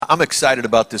I'm excited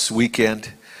about this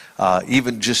weekend,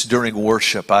 even just during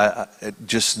worship.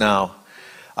 Just now,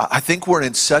 I think we're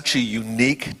in such a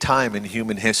unique time in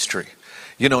human history.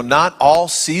 You know, not all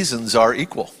seasons are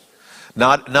equal.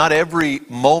 Not every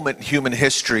moment in human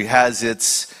history has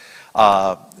its.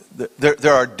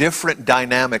 There are different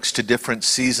dynamics to different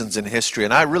seasons in history,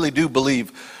 and I really do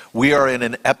believe we are in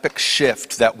an epic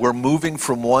shift, that we're moving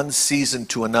from one season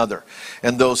to another.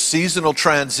 And those seasonal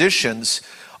transitions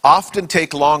often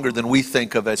take longer than we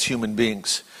think of as human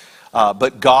beings.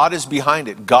 But God is behind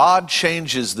it. God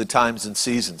changes the times and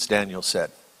seasons, Daniel said.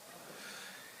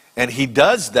 And he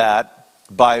does that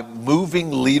by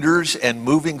moving leaders and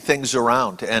moving things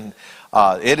around. And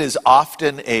it is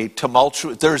often a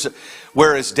tumultuous.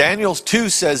 Whereas Daniel 2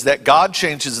 says that God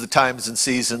changes the times and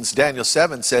seasons, Daniel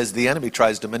 7 says the enemy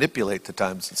tries to manipulate the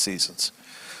times and seasons.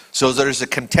 So there's a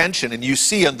contention, and you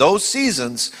see in those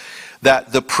seasons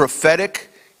that the prophetic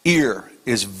ear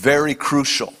is very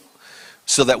crucial,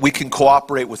 so that we can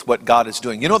cooperate with what God is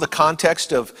doing. You know the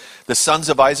context of the sons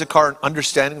of Issachar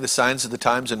understanding the signs of the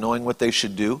times and knowing what they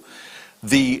should do?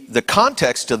 The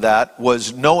context of that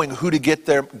was knowing who to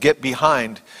get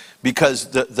behind, because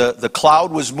the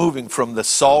cloud was moving from the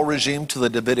Saul regime to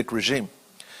the Davidic regime.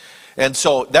 And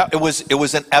so it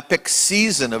was an epic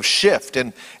season of shift.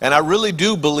 And I really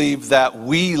do believe that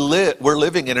we're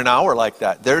living in an hour like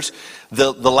that. There's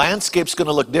the landscape's going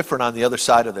to look different on the other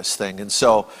side of this thing. And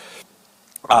so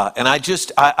and I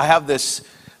have this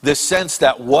sense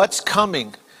that what's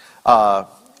coming,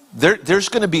 there's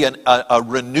going to be a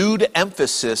renewed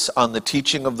emphasis on the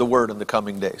teaching of the Word in the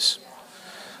coming days.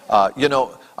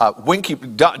 Winky,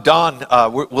 Don,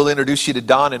 we'll introduce you to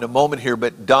Don in a moment here,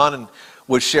 but Don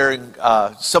was sharing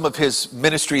some of his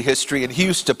ministry history, and he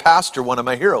used to pastor one of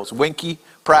my heroes, Winky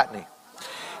Pratney.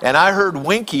 And I heard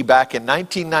Winky back in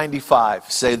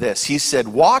 1995 say this. He said,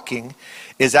 walking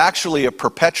is actually a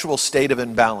perpetual state of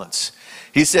imbalance.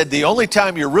 He said, the only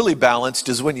time you're really balanced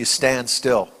is when you stand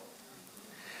still.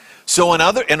 So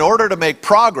in order to make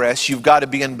progress, you've got to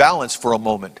be in balance for a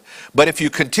moment. But if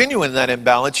you continue in that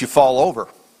imbalance, you fall over.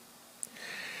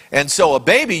 And so a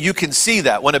baby, you can see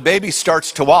that. When a baby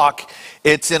starts to walk,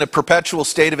 it's in a perpetual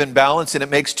state of imbalance, and it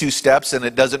makes 2 steps, and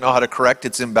it doesn't know how to correct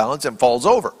its imbalance and falls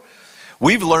over.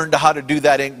 We've learned how to do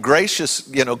that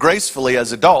gracefully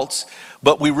as adults,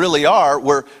 but we really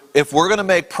are. If we're going to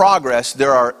make progress,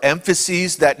 there are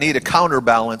emphases that need a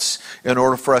counterbalance in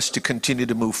order for us to continue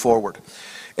to move forward.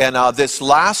 And this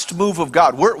last move of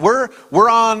God, we're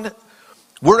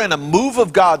in a move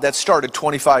of God that started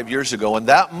 25 years ago, and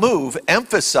that move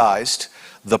emphasized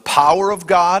the power of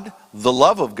God, the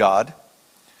love of God.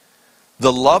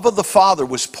 The love of the Father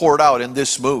was poured out in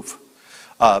this move.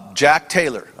 Jack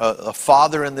Taylor, a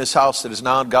father in this house that has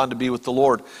now gone to be with the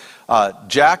Lord.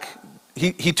 Jack,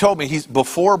 he told me,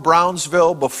 before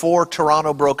Brownsville, before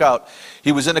Toronto broke out,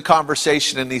 he was in a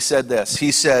conversation and he said this.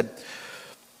 He said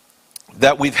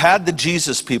that we've had the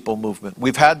Jesus People movement.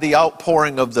 We've had the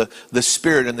outpouring of the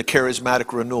Spirit and the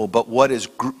charismatic renewal. But what is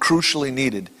crucially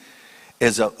needed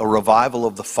is a revival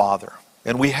of the Father.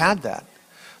 And we had that.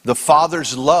 The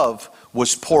Father's love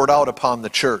was poured out upon the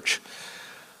church.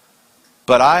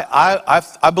 But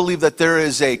I believe that there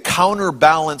is a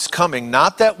counterbalance coming.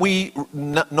 Not that we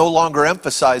no longer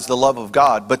emphasize the love of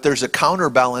God, but there's a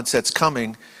counterbalance that's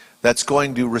coming that's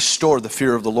going to restore the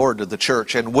fear of the Lord to the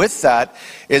church. And with that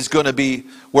is going to be,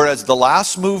 whereas the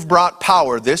last move brought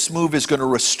power, this move is going to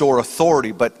restore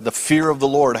authority. But the fear of the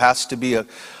Lord has to be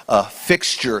a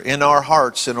fixture in our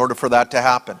hearts in order for that to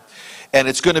happen. And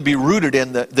it's going to be rooted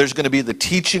in there's going to be the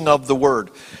teaching of the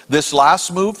Word. This last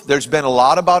move, there's been a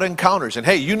lot about encounters. And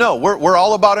hey, we're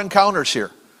all about encounters here.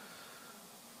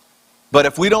 But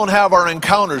if we don't have our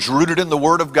encounters rooted in the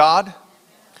Word of God,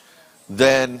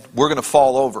 then we're going to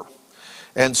fall over.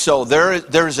 And so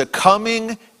there's a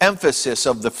coming emphasis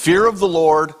of the fear of the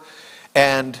Lord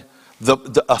and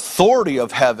the authority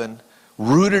of heaven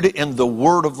rooted in the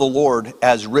Word of the Lord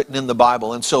as written in the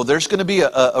Bible. And so there's going to be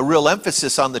a real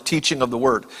emphasis on the teaching of the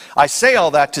Word. I say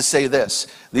all that to say this.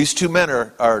 These 2 men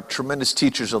are tremendous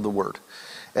teachers of the Word.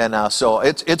 And so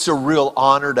it's a real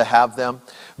honor to have them.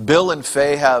 Bill and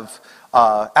Faye have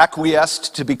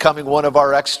acquiesced to becoming one of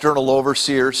our external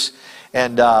overseers.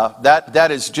 And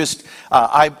that is just,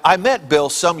 I met Bill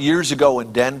some years ago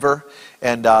in Denver,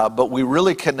 but we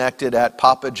really connected at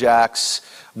Papa Jack's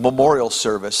memorial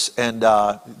service, and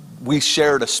we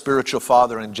shared a spiritual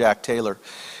father in Jack Taylor.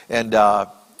 And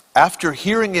after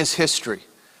hearing his history,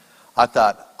 I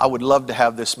thought, I would love to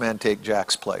have this man take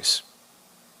Jack's place.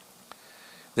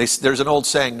 There's an old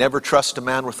saying, never trust a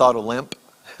man without a limp.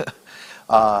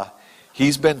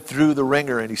 He's been through the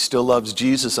ringer and he still loves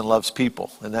Jesus and loves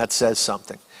people, and that says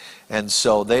something. And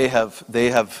so they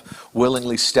have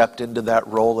willingly stepped into that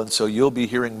role, and so you'll be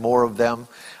hearing more of them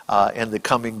in the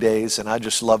coming days. And I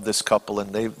just love this couple,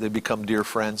 and they've become dear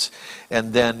friends.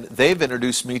 And then they've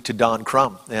introduced me to Don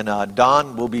Crum, and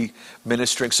Don will be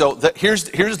ministering. So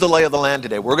here's the lay of the land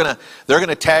today. They're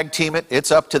gonna tag team it.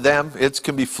 It's up to them. It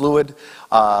can be fluid.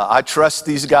 I trust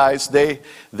these guys.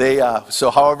 So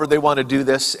however they want to do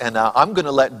this, and I'm going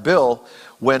to let Bill,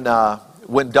 when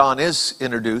Don is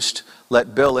introduced,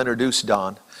 let Bill introduce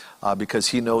Don because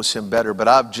he knows him better. But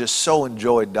I've just so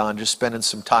enjoyed, Don, just spending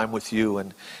some time with you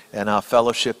and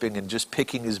fellowshipping and just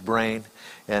picking his brain,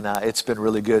 and it's been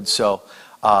really good. So,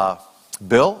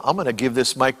 Bill, I'm going to give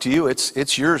this mic to you.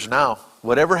 It's yours now.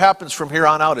 Whatever happens from here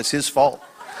on out is his fault.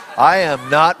 I am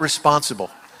not responsible.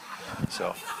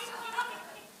 So.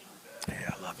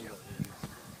 Yeah, I love you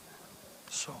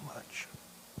so much.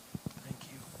 Thank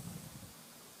you.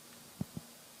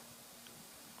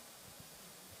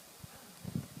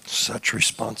 Such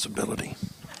responsibility.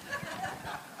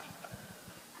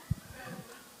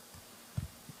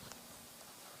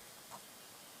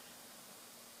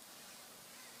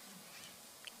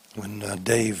 When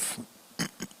Dave,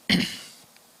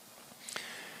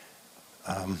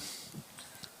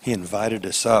 he invited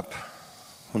us up.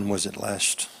 When was it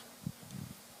last?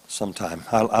 Sometime.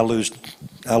 I lose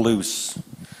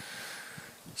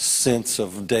sense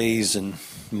of days and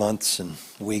months and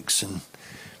weeks, and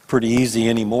pretty easy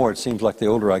anymore. It seems like the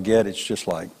older I get, it's just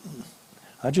like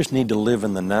I just need to live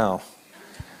in the now.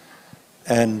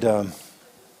 And but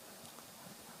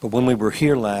when we were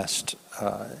here last,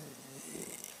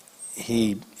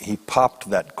 he popped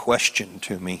that question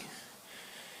to me,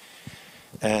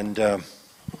 and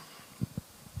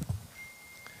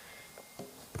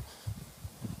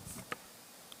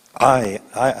I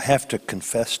have to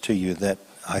confess to you that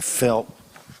I felt,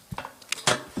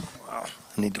 wow,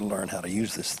 I need to learn how to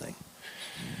use this thing.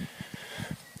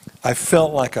 I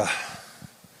felt like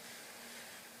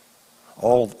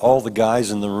all the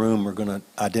guys in the room are going to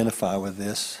identify with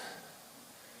this.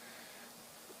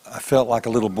 I felt like a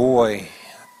little boy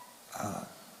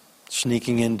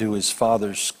sneaking into his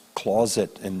father's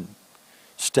closet and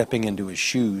stepping into his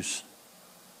shoes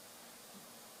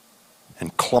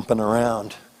and clumping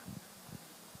around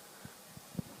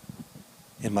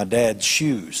in my dad's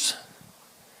shoes.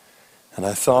 And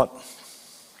I thought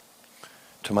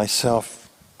to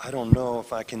myself, I don't know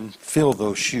if I can fill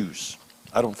those shoes.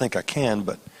 I don't think I can,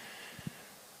 but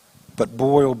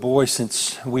boy, oh boy,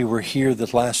 since we were here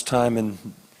the last time and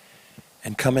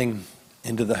coming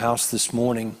into the house this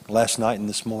morning, last night and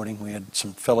this morning, we had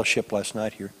some fellowship last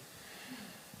night here.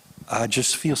 I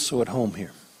just feel so at home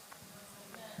here.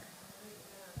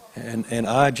 And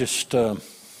I just, I'm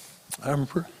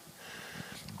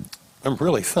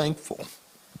really thankful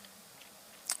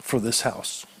for this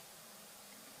house.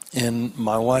 And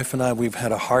my wife and I, we've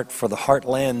had a heart for the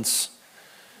heartlands,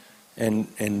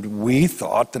 and we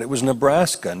thought that it was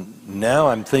Nebraska. And now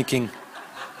I'm thinking,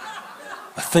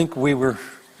 I think we were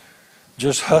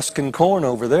just husking corn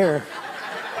over there.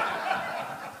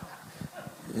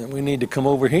 And we need to come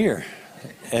over here.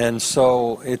 And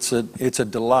so it's a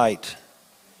delight.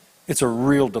 It's a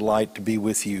real delight to be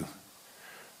with you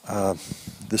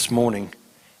this morning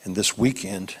and this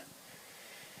weekend.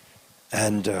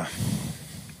 And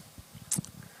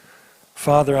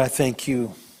Father, I thank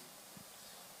you.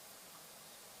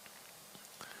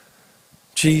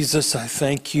 Jesus, I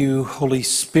thank you. Holy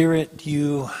Spirit,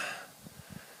 you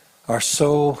are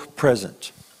so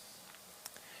present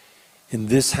in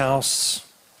this house,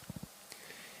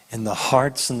 in the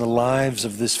hearts and the lives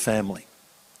of this family.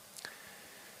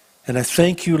 And I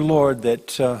thank you, Lord,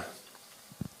 that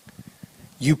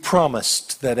you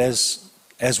promised that as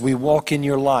we walk in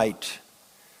your light,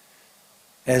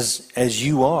 as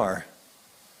you are,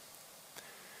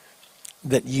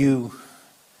 that you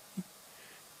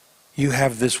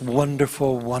have this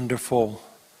wonderful, wonderful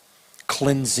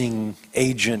cleansing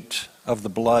agent of the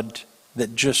blood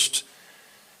that just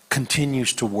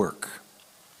continues to work.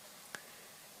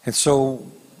 And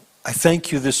so I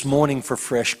thank you this morning for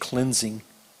fresh cleansing.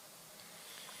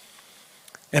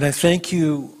 And I thank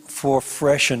you for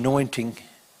fresh anointing.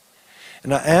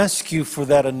 And I ask you for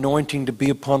that anointing to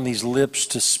be upon these lips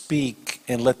to speak,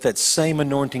 and let that same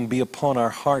anointing be upon our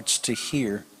hearts to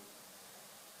hear,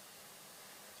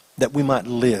 that we might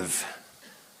live,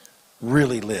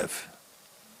 really live,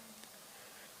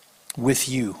 with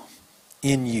you,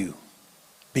 in you,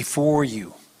 before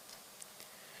you.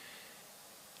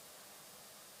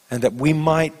 And that we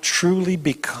might truly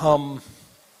become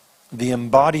the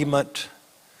embodiment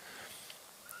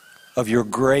of your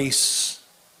grace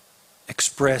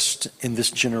expressed in this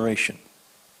generation.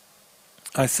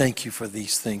 I thank you for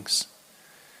these things.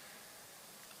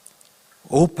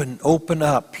 Open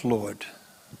up, Lord,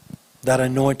 that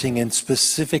anointing, and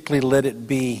specifically let it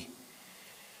be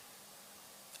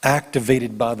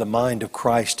activated by the mind of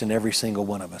Christ in every single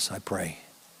one of us, I pray.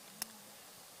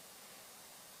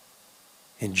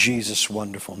 In Jesus'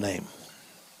 wonderful name.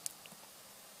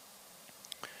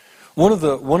 One of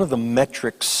the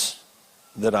metrics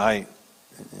that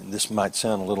and this might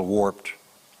sound a little warped,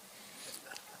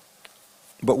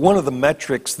 but one of the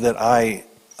metrics that I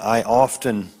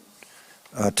often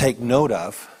take note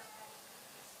of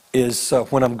is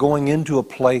when I'm going into a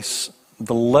place,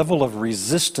 the level of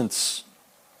resistance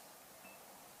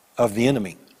of the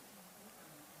enemy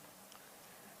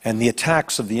and the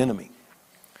attacks of the enemy.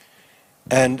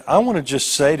 And I want to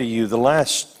just say to you, the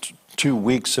last 2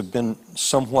 weeks have been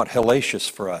somewhat hellacious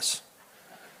for us.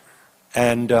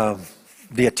 And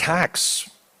the attacks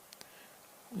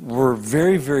were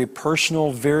very, very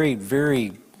personal, very,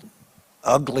 very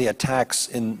ugly attacks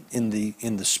in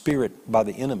the spirit by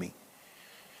the enemy.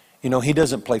 You know, he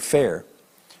doesn't play fair,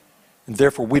 and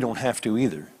therefore we don't have to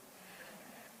either.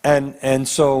 And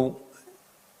so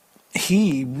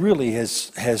he really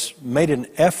has made an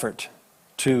effort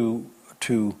to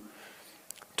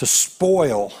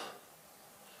spoil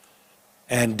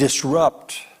and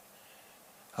disrupt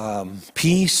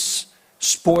peace,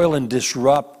 spoil and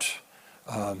disrupt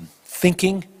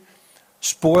thinking,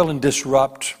 spoil and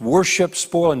disrupt worship,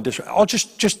 spoil and disrupt, all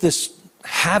just this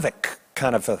havoc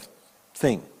kind of a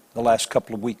thing the last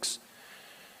couple of weeks.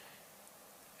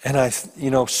 And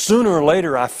sooner or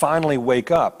later I finally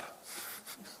wake up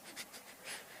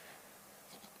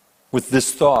with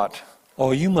this thought,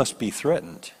 oh, you must be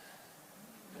threatened.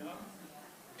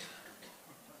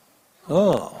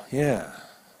 Oh, yeah.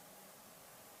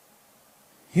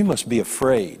 You must be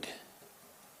afraid.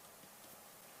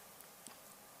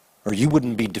 Or you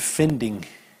wouldn't be defending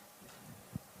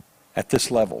at this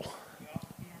level.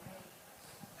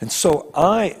 And so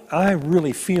I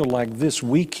really feel like this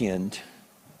weekend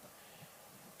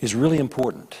is really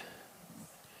important.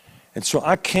 And so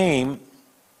I came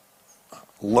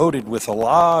loaded with a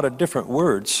lot of different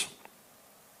words.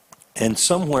 And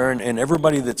somewhere, and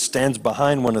everybody that stands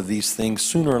behind one of these things,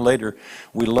 sooner or later,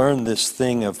 we learn this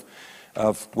thing of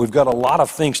we've got a lot of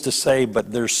things to say,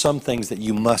 but there's some things that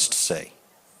you must say.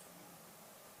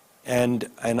 And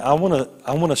I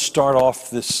want to start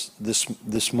off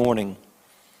this morning,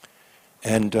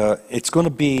 and it's going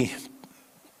to be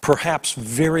perhaps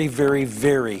very, very,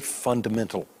 very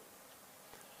fundamental.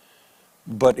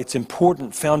 But it's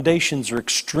important. Foundations are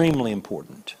extremely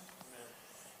important.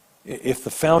 If the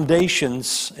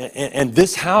foundations, and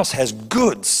this house has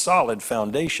good, solid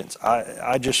foundations.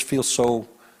 I just feel so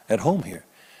at home here.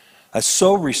 I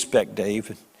so respect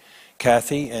Dave and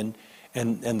Kathy and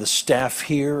the staff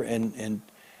here, and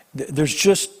there's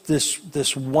just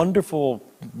this wonderful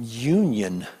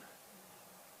union,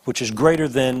 which is greater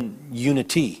than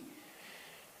unity.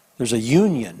 There's a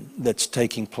union that's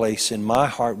taking place in my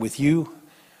heart with you.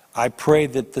 I pray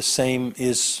that the same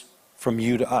is from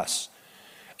you to us.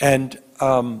 And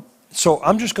so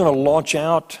I'm just going to launch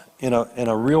out in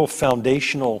a real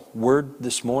foundational word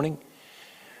this morning,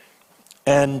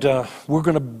 and we're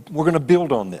going to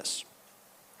build on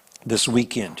this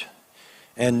weekend.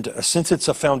 And since it's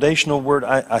a foundational word,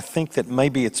 I think that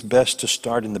maybe it's best to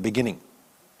start in the beginning.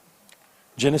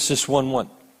 Genesis 1:1.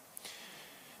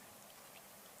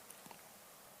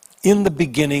 In the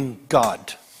beginning,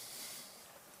 God.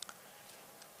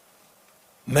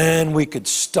 Man, we could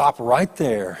stop right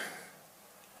there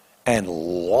and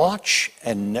launch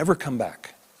and never come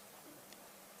back.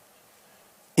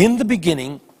 In the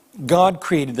beginning, God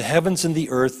created the heavens and the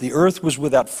earth. The earth was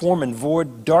without form and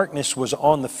void. Darkness was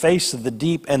on the face of the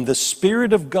deep, and the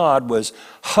Spirit of God was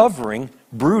hovering,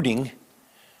 brooding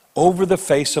over the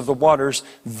face of the waters.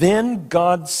 Then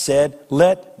God said,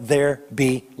 "Let there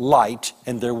be light,"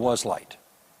 and there was light.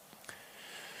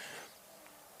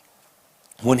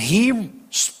 When he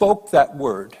spoke that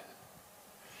word,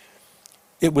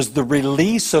 it was the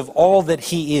release of all that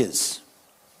he is.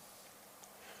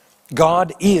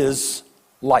 God is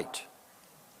light.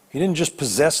 He didn't just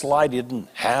possess light. He didn't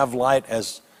have light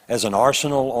as an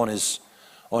arsenal on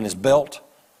his belt.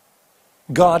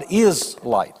 God is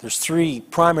light. There's three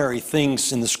primary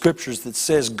things in the scriptures that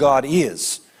says God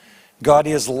is. God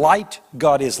is light,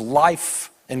 God is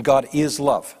life, and God is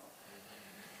love.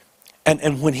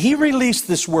 And when he released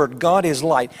this word, God is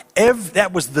light,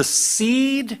 that was the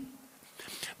seed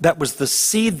That was the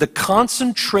seed, the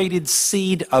concentrated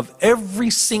seed of every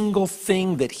single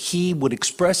thing that he would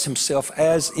express himself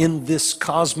as in this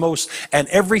cosmos and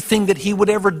everything that he would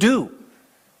ever do.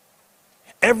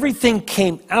 Everything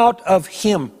came out of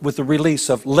him with the release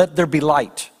of "let there be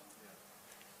light."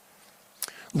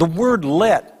 The word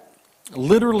 "let"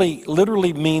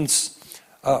 literally means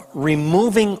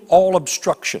removing all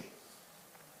obstruction,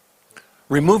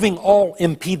 removing all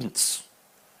impedance.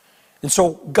 And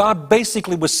so God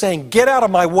basically was saying, "Get out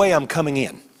of my way, I'm coming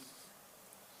in."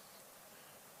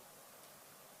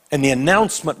 And the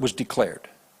announcement was declared.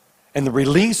 And the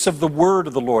release of the word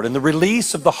of the Lord, and the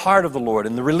release of the heart of the Lord,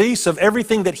 and the release of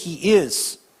everything that he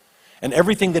is, and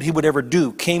everything that he would ever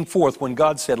do came forth when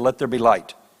God said, "Let there be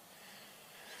light."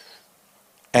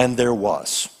 And there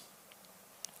was.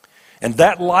 And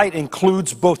that light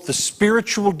includes both the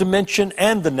spiritual dimension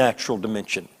and the natural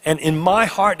dimension. And in my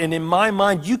heart and in my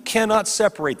mind, you cannot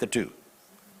separate the two.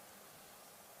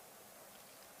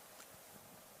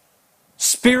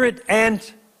 Spirit and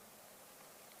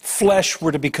flesh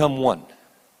were to become one.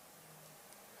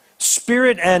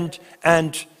 Spirit and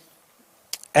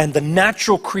the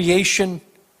natural creation,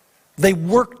 they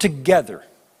work together.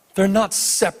 They're not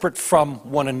separate from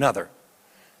one another.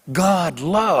 God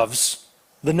loves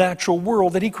the natural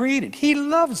world that he created. He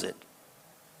loves it.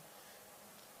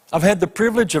 I've had the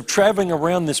privilege of traveling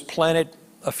around this planet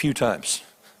a few times.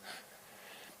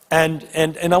 And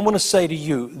I want to say to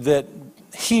you that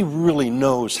he really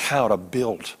knows how to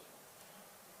build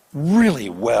really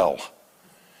well.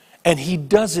 And he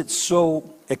does it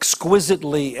so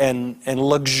exquisitely and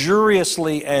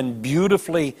luxuriously and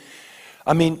beautifully.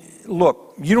 I mean,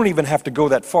 look, you don't even have to go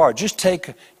that far. Just take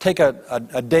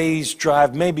a day's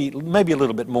drive, maybe a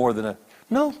little bit more than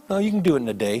no, you can do it in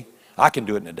a day. I can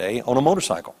do it in a day on a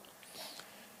motorcycle,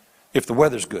 if the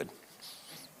weather's good.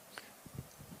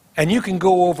 And you can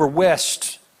go over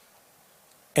west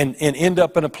and end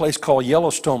up in a place called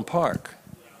Yellowstone Park.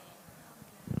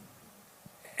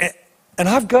 And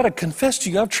I've got to confess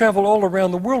to you, I've traveled all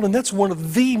around the world, and that's one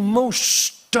of the most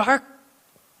stark,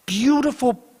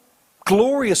 beautiful,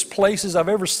 glorious places I've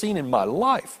ever seen in my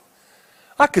life.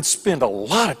 I could spend a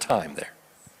lot of time there.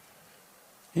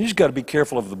 You just got to be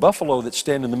careful of the buffalo that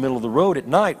stand in the middle of the road at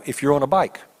night if you're on a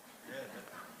bike.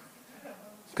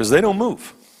 Because they don't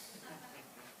move.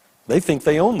 They think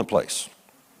they own the place.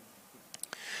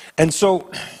 And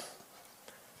so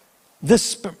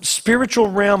this spiritual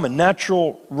realm and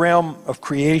natural realm of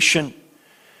creation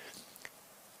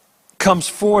comes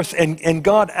forth, and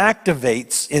God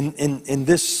activates in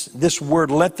this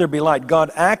word, "let there be light."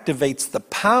 God activates the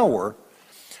power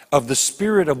of the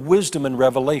spirit of wisdom and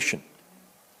revelation.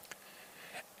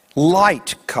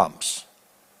 Light comes,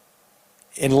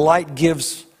 and light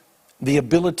gives the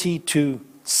ability to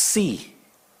see.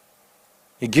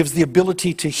 It gives the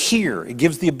ability to hear. It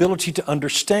gives the ability to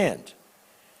understand.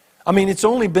 I mean, it's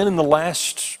only been in the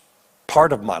last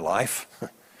part of my life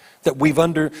that we've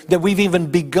even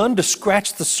begun to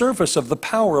scratch the surface of the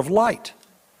power of light.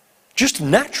 Just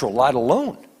natural light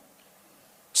alone.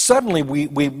 Suddenly we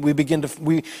begin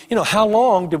to, how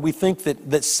long did we think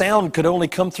that sound could only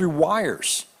come through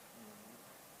wires?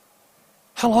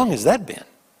 How long has that been?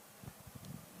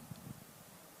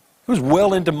 It was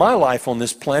well into my life on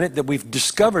this planet that we've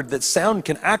discovered that sound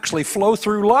can actually flow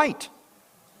through light.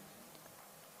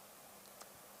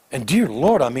 And dear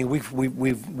Lord, I mean,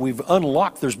 we've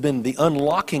unlocked, there's been the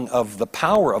unlocking of the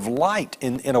power of light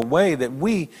in a way that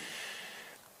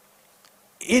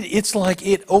it's like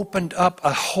it opened up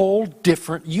a whole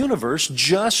different universe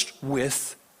just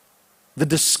with the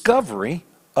discovery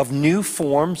of new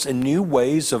forms and new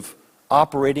ways of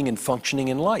operating and functioning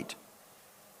in light.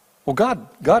 Well,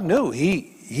 God knew.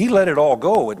 He let it all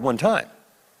go at one time.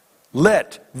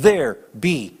 Let there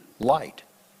be light.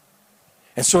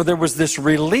 And so there was this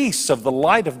release of the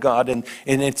light of God, and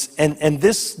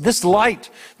this light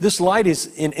is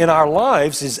in our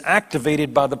lives is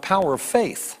activated by the power of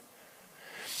faith.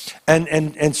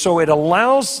 And so it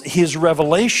allows his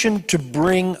revelation to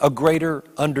bring a greater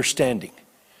understanding.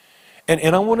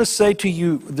 And I want to say to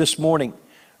you this morning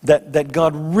that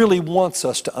God really wants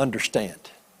us to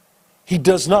understand. He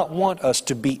does not want us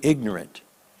to be ignorant.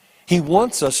 He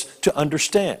wants us to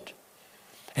understand.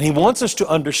 And he wants us to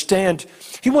understand,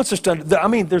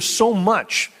 there's so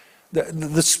much.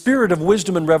 The spirit of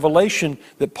wisdom and revelation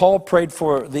that Paul prayed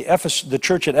for the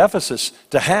church at Ephesus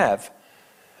to have,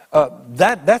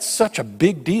 that's such a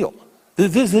big deal.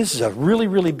 This is a really,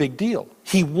 really big deal.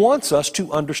 He wants us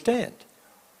to understand.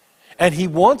 And he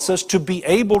wants us to be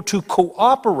able to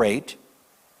cooperate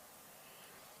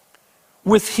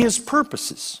with his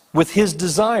purposes, with his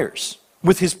desires,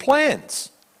 with his plans.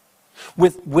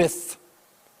 with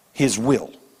His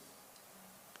will.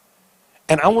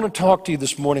 And I want to talk to you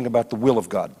this morning about the will of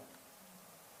God.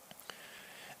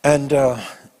 And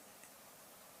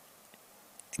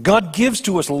God gives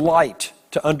to us light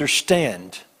to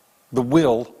understand the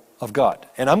will of God.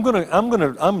 And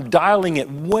I'm dialing it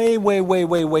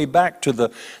way back to the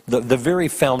very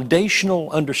foundational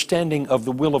understanding of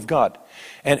the will of God.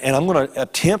 And I'm going to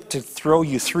attempt to throw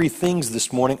you three things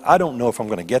this morning. I don't know if I'm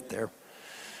going to get there.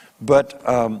 But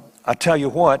I tell you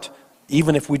what,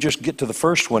 even if we just get to the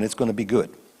first one, it's going to be good.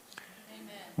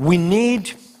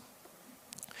 Amen.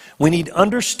 We need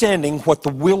understanding what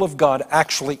the will of God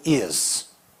actually is.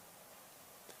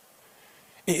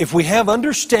 If we have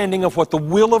understanding of what the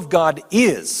will of God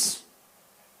is,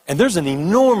 and there's an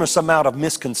enormous amount of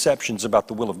misconceptions about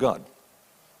the will of God.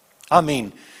 I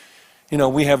mean,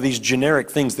 we have these generic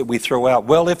things that we throw out.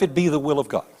 Well, if it be the will of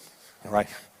God, all right?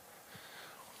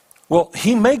 Well,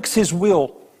 He makes His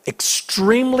will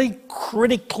extremely,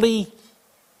 critically,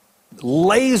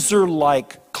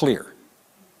 laser-like clear.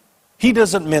 He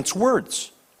doesn't mince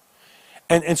words.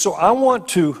 And so I want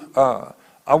to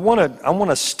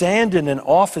stand in an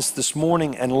office this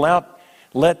morning and let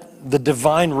the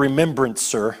divine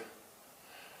remembrancer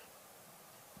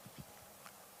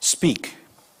speak.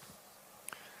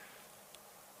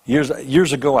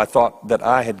 Years ago, I thought that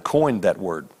I had coined that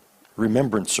word,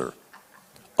 remembrancer,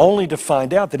 only to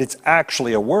find out that it's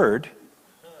actually a word.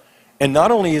 And not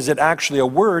only is it actually a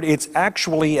word, it's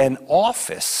actually an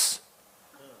office.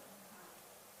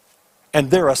 And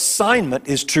their assignment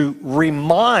is to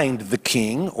remind the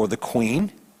king or the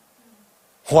queen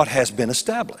what has been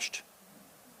established.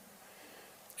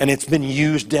 And it's been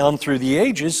used down through the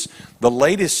ages. The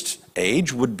latest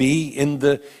age would be in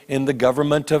the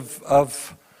government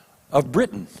of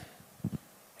Britain.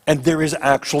 And there is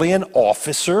actually an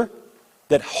officer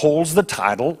that holds the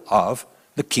title of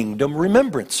the kingdom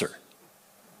remembrancer.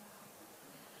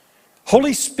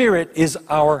 Holy Spirit is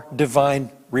our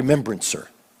divine remembrancer.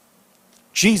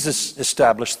 Jesus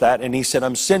established that, and He said,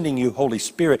 I'm sending you Holy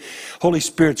Spirit. Holy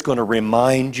Spirit's going to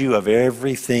remind you of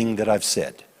everything that I've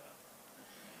said.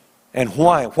 And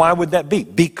why? Why would that be?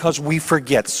 Because we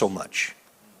forget so much.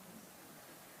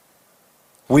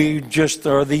 We just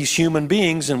are these human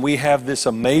beings, and we have this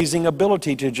amazing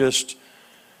ability to just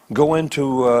go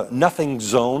into a nothing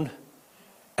zone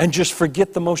and just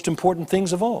forget the most important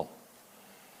things of all.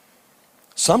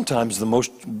 Sometimes the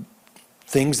most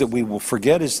things that we will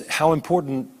forget is how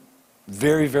important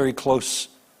very, very close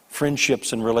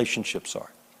friendships and relationships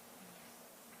are.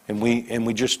 And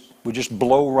we just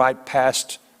blow right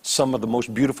past some of the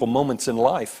most beautiful moments in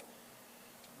life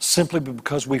simply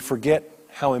because we forget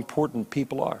how important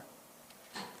people are.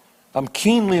 I'm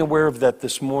keenly aware of that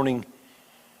this morning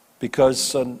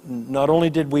because not only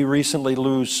did we recently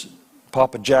lose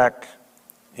Papa Jack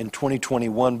in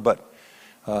 2021, but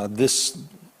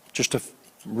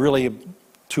really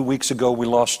 2 weeks ago, we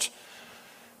lost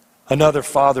another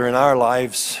father in our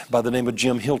lives by the name of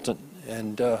Jim Hilton.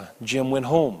 And Jim went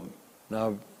home. Now,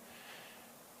 I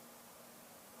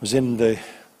was in the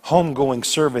homegoing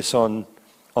service on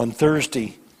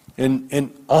Thursday.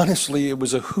 And honestly, it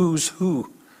was a who's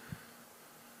who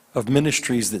of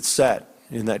ministries that sat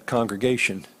in that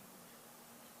congregation.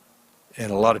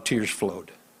 And a lot of tears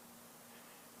flowed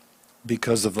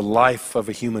because of the life of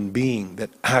a human being that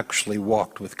actually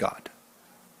walked with God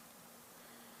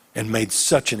and made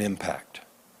such an impact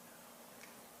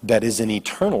that is an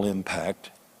eternal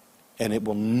impact, and it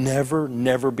will never,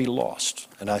 never be lost.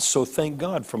 And I so thank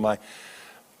God for my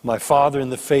father in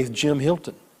the faith, Jim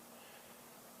Hilton.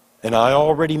 And I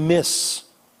already miss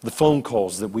the phone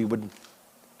calls that we would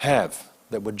have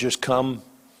that would just come.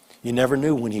 You never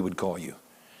knew when he would call you.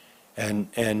 And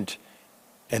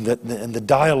the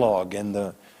dialogue and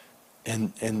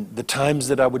the times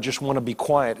that I would just want to be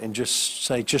quiet and just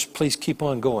say, just please keep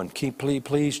on going.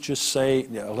 Please just say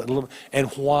a little. And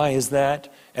why is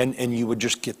that? And you would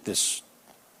just get this.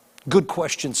 Good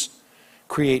questions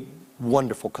create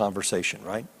wonderful conversation,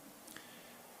 right?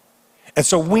 And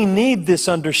so we need this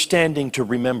understanding to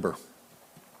remember.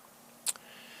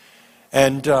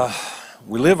 And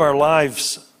we live our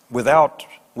lives without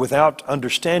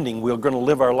understanding. We're going to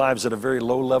live our lives at a very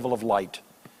low level of light.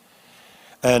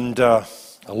 And a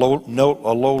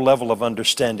low level of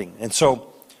understanding. And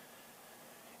so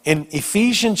in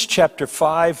Ephesians chapter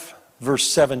 5, verse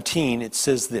 17, it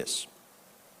says this: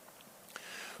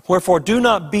 "Wherefore do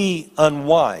not be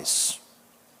unwise,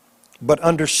 but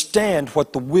understand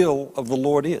what the will of the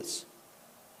Lord is."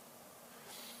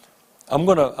 I'm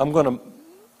going to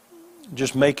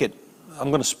just make it, I'm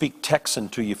going to speak Texan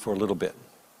to you for a little bit.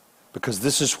 Because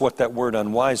this is what that word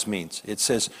unwise means. It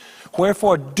says,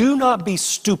 wherefore do not be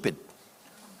stupid.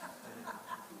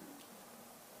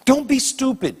 Don't be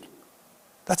stupid.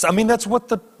 That's what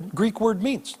the Greek word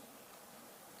means.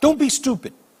 Don't be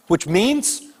stupid, which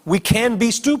means we can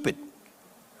be stupid.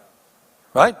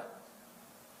 Right?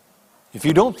 If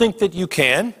you don't think that you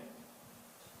can,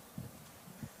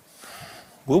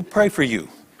 we'll pray for you.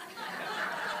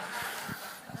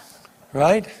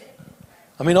 Right?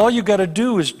 All you got to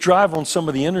do is drive on some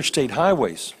of the interstate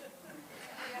highways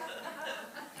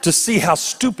to see how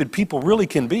stupid people really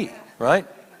can be, right?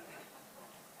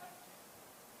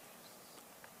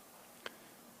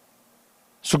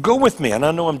 So go with me, and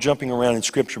I know I'm jumping around in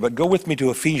Scripture, but go with me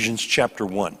to Ephesians chapter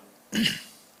 1.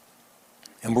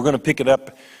 And we're going to pick it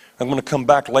up. I'm going to come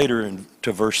back later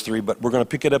to verse 3, but we're going to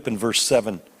pick it up in verse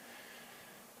 7.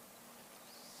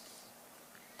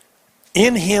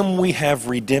 In him we have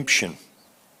redemption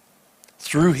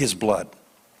through his blood,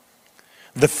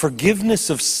 the forgiveness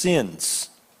of sins,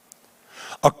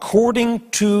 according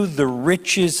to the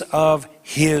riches of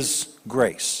his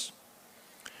grace,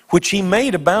 which he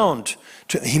made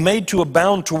to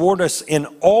abound toward us in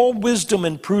all wisdom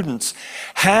and prudence,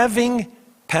 having,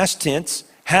 past tense,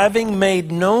 having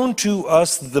made known to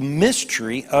us the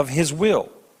mystery of his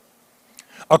will,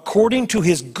 according to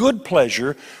his good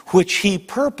pleasure, which he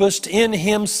purposed in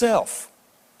himself,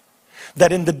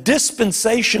 that in the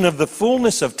dispensation of the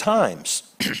fullness of times,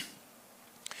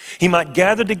 he might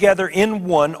gather together in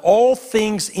one all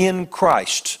things in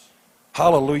Christ.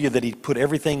 Hallelujah, that he put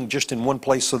everything just in one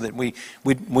place so that we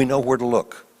know where to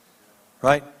look.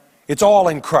 Right? It's all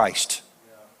in Christ.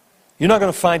 You're not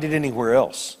going to find it anywhere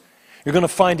else. You're going to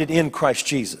find it in Christ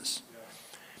Jesus.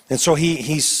 And so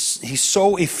he's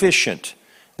so efficient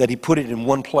that he put it in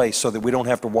one place so that we don't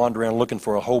have to wander around looking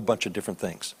for a whole bunch of different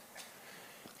things.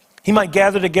 He might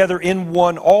gather together in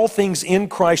one all things in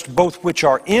Christ, both which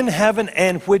are in heaven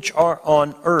and which are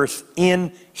on earth,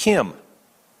 in him.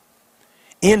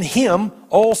 In him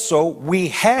also we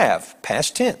have,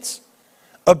 past tense,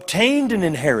 obtained an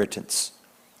inheritance,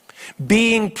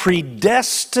 being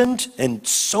predestined, and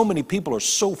so many people are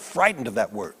so frightened of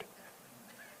that word.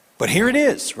 But here it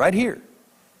is, right here.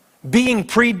 Being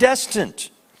predestined,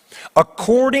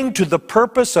 according to the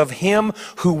purpose of him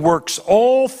who works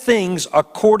all things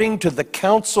according to the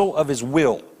counsel of his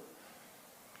will,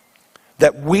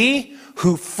 that we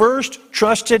who first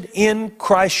trusted in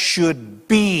Christ should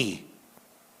be.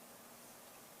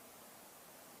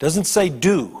 Doesn't say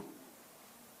do.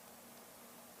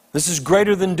 This is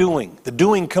greater than doing. The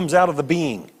doing comes out of the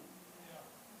being.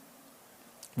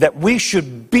 That we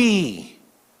should be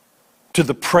to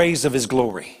the praise of his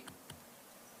glory.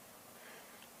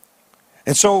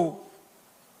 And so,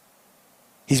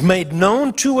 he's made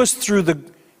known to us through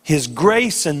his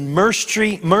grace and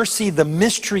mercy, the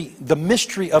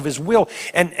mystery of his will.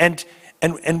 And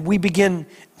we begin,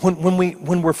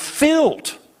 when we're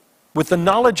filled with the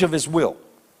knowledge of his will.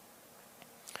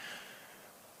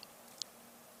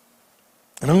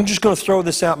 And I'm just going to throw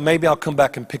this out. Maybe I'll come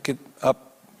back and pick it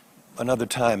up another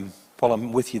time while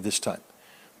I'm with you this time.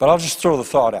 But I'll just throw the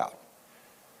thought out.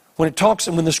 When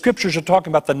the scriptures are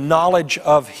talking about the knowledge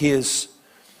of the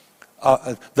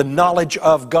knowledge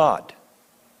of God,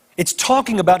 it's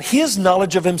talking about his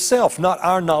knowledge of himself, not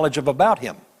our knowledge about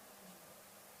him.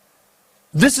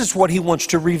 This is what he wants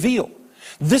to reveal.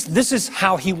 This is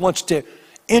how he wants to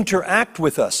interact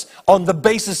with us on the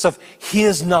basis of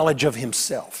his knowledge of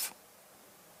himself.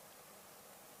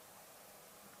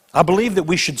 I believe that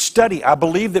we should study. I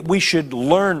believe that we should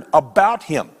learn about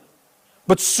him.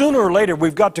 But sooner or later,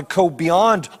 we've got to go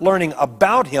beyond learning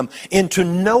about him into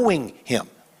knowing him.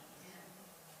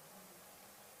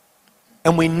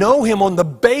 And we know him on the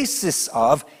basis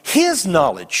of his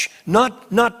knowledge, not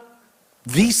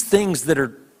these things that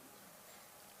are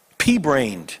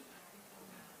pea-brained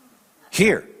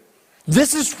here.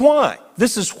 This is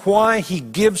why he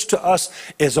gives to us,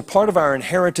 as a part of our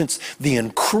inheritance, the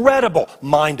incredible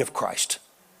mind of Christ.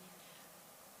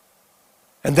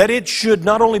 And that it should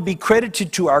not only be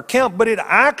credited to our account, but it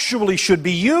actually should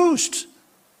be used.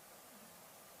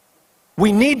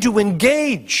 We need to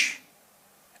engage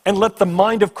and let the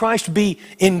mind of Christ be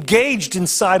engaged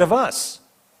inside of us.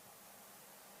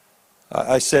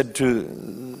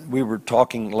 We were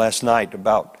talking last night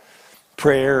about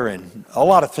prayer and a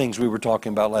lot of things we were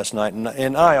talking about last night.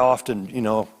 And I often,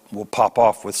 will pop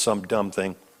off with some dumb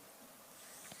thing.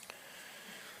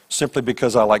 Simply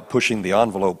because I like pushing the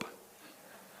envelope.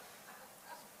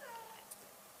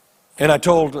 And I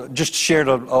shared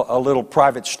a little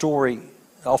private story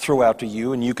I'll throw out to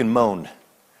you, and you can moan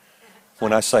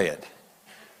when I say it.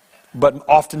 But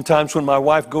oftentimes when my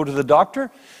wife go to the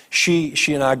doctor, she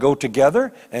and I go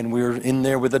together, and we're in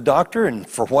there with the doctor, and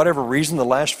for whatever reason, the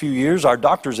last few years, our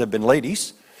doctors have been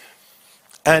ladies.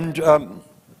 And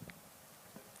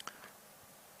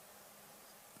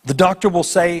the doctor will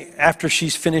say, after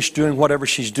she's finished doing whatever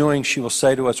she's doing, she will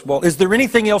say to us, well, is there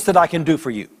anything else that I can do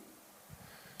for you?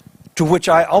 To which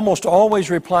I almost always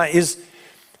reply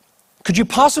could you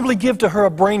possibly give to her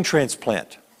a brain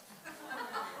transplant?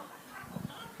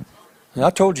 And I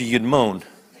told you you'd moan.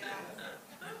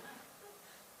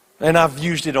 And I've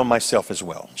used it on myself as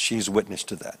well. She's witness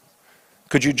to that.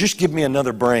 Could you just give me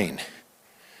another brain?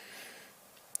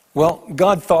 Well,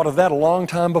 God thought of that a long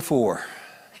time before.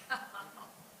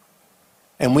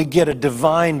 And we get a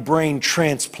divine brain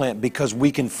transplant because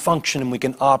we can function and we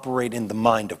can operate in the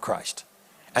mind of Christ.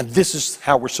 And this is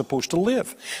how we're supposed to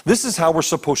live. This is how we're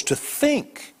supposed to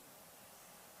think.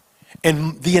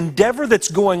 And the endeavor that's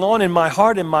going on in my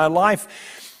heart, in my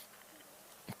life,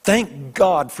 thank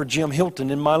God for Jim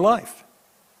Hilton in my life.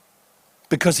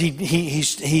 Because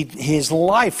his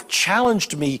life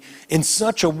challenged me in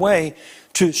such a way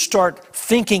to start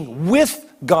thinking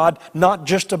with God, not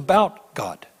just about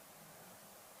God.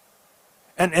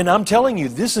 And I'm telling you,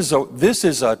 this is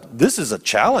a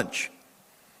challenge.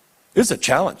 It's a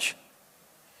challenge.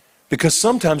 Because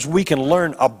sometimes we can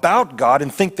learn about God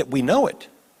and think that we know it.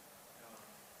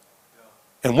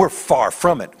 And we're far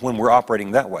from it when we're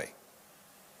operating that way.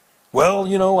 Well,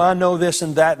 I know this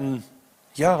and that, and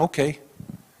yeah, okay.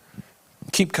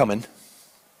 Keep coming.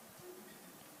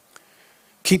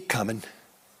 Keep coming.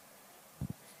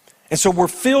 And so we're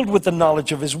filled with the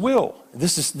knowledge of His will.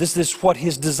 This is what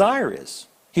His desire is.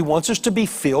 He wants us to be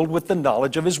filled with the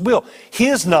knowledge of His will.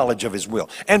 His knowledge of His will.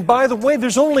 And by the way,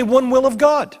 there's only one will of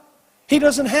God. He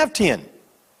doesn't have 10.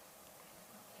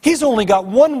 He's only got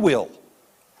one will.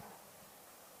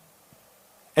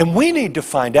 And we need to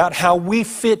find out how we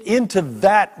fit into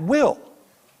that will.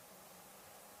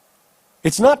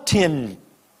 It's not 10,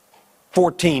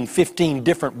 14, 15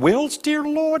 different wills, dear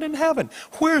Lord in heaven.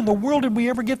 Where in the world did we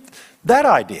ever get that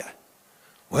idea?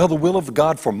 Well, the will of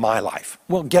God for my life.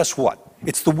 Well, guess what?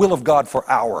 It's the will of God for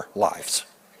our lives.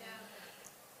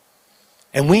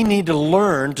 And we need to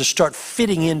learn to start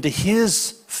fitting into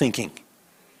His thinking.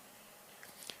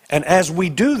 And as we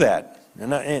do that,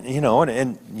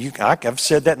 I've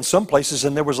said that in some places,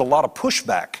 and there was a lot of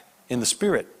pushback in the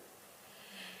Spirit.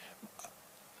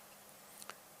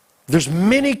 There's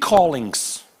many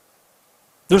callings.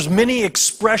 There's many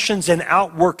expressions and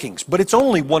outworkings, but it's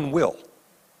only one will.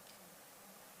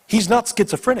 He's not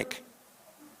schizophrenic.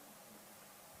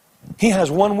 He has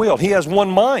one will. He has one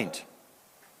mind.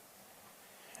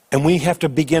 And we have to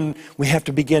begin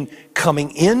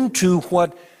coming into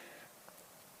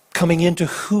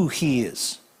who He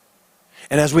is.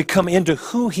 And as we come into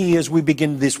who He is, we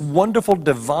begin this wonderful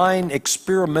divine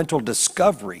experimental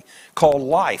discovery called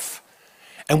life.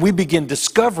 And we begin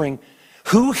discovering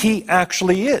who He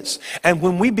actually is. And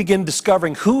when we begin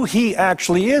discovering who He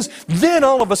actually is, then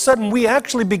all of a sudden we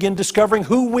actually begin discovering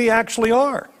who we actually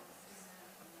are.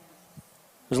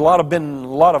 There's been a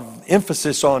lot of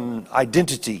emphasis on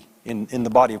identity in the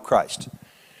body of Christ.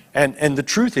 And the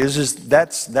truth is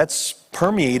that's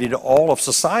permeated all of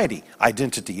society,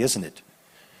 identity, isn't it?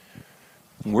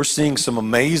 And we're seeing some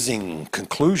amazing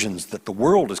conclusions that the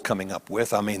world is coming up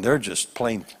with. I mean, they're just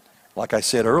plain, like I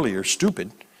said earlier,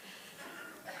 stupid.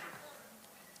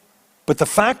 But the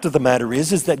fact of the matter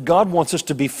is that God wants us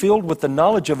to be filled with the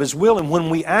knowledge of His will. And when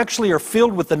we actually are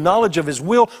filled with the knowledge of His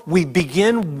will, we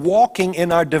begin walking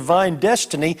in our divine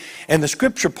destiny. And the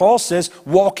scripture, Paul says,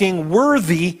 walking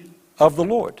worthy of the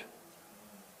Lord.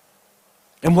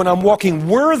 And when I'm walking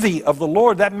worthy of the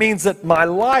Lord, that means that my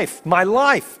life,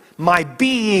 my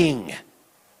being,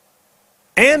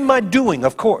 and my doing,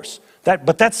 of course,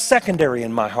 but that's secondary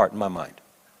in my heart and my mind.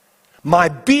 My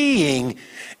being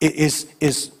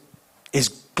is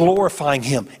glorifying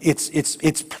Him.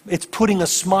 It's putting a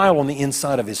smile on the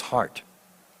inside of His heart.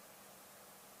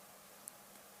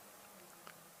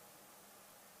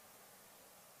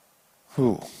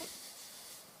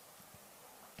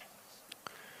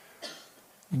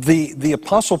 The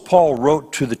Apostle Paul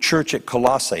wrote to the church at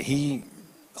Colossae.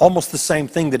 Almost the same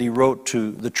thing that he wrote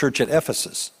to the church at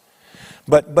Ephesus.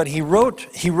 But he wrote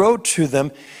to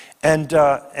them, and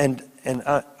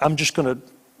I'm just going to.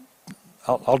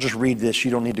 I'll just read this.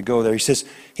 You don't need to go there.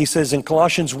 He says in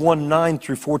Colossians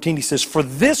 1:9-14, he says, for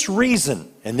this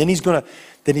reason, and then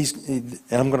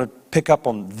I'm going to pick up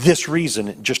on this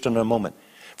reason just in a moment.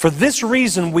 For this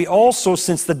reason, we also,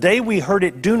 since the day we heard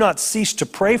it, do not cease to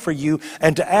pray for you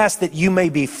and to ask that you may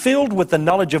be filled with the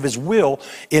knowledge of His will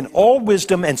in all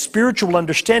wisdom and spiritual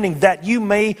understanding, that you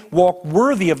may walk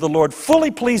worthy of the Lord,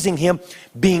 fully pleasing Him,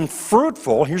 being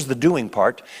fruitful, here's the doing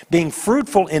part, being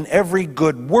fruitful in every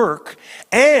good work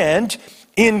and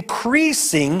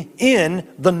increasing in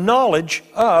the knowledge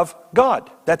of God.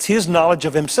 That's His knowledge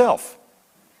of Himself.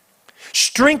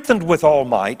 Strengthened with all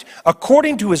might,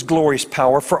 according to His glorious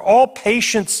power, for all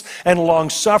patience and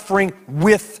long-suffering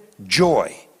with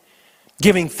joy,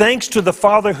 giving thanks to the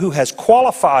Father who has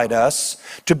qualified us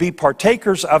to be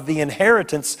partakers of the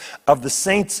inheritance of the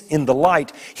saints in the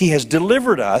light. He has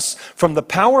delivered us from the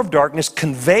power of darkness,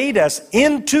 conveyed us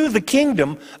into the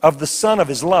kingdom of the Son of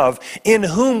His love, in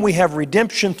whom we have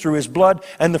redemption through His blood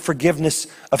and the forgiveness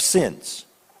of sins.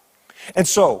 And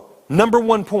so, number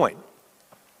one point,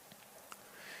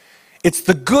 it's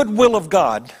the goodwill of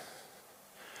God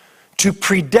to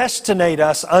predestinate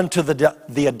us unto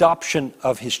the adoption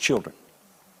of His children.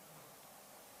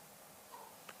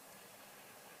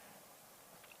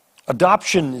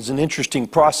 Adoption is an interesting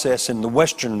process in the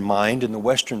Western mind, in the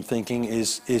Western thinking,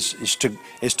 is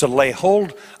to lay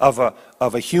hold of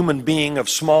a human being of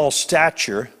small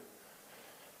stature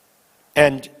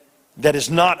and that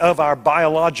is not of our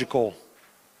biological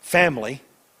family,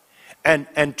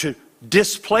 and to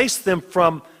displace them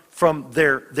from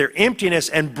their emptiness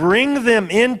and bring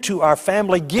them into our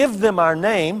family, give them our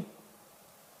name,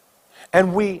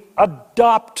 and we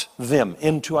adopt them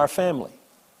into our family.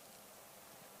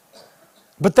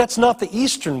 But that's not the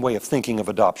Eastern way of thinking of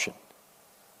adoption.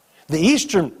 The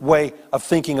Eastern way of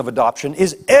thinking of adoption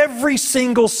is every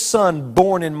single son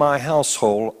born in my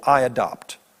household, I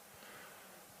adopt.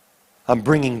 I'm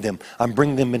bringing them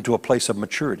into a place of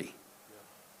maturity.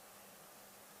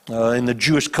 In the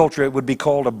Jewish culture, it would be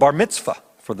called a bar mitzvah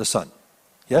for the son.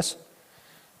 Yes?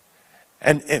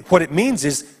 And what it means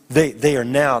is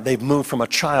they've moved from a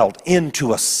child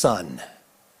into a son.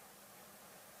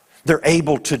 They're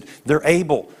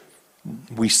able,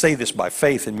 we say this by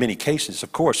faith in many cases,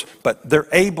 of course, but they're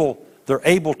able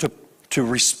to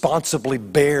responsibly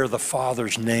bear the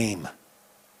Father's name.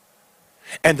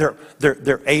 And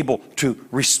they're able to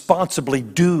responsibly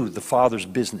do the Father's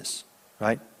business,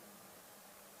 right?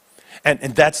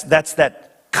 And that's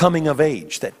that coming of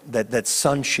age, that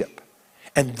sonship.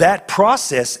 And that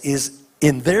process is,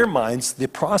 in their minds, the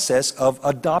process of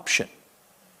adoption.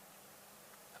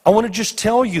 I want to just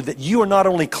tell you that you are not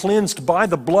only cleansed by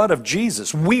the blood of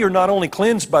Jesus, we are not only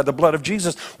cleansed by the blood of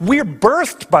Jesus, we're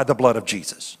birthed by the blood of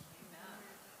Jesus.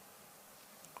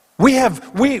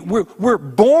 We're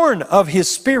born of His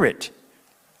Spirit,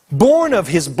 born of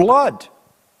His blood.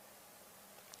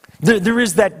 There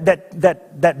is that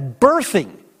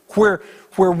birthing where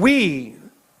we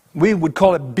would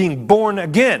call it being born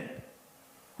again,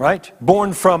 right?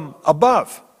 Born from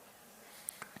above.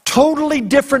 Totally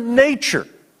different nature.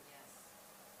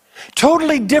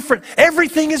 Totally different.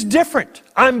 Everything is different.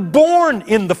 I'm born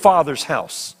in the Father's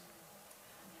house.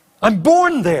 I'm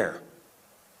born there.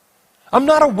 I'm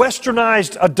not a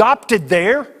westernized adopted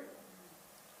there.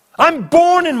 I'm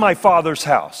born in my Father's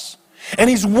house. And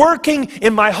He's working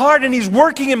in my heart and He's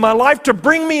working in my life to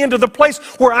bring me into the place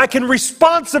where I can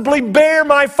responsibly bear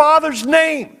my Father's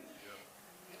name.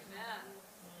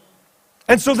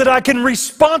 And so that I can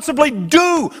responsibly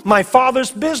do my Father's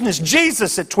business.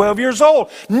 Jesus at 12 years old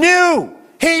knew.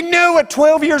 He knew at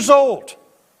 12 years old.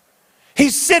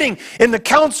 He's sitting in the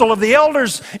council of the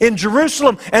elders in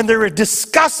Jerusalem and they're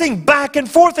discussing back and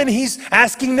forth and He's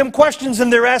asking them questions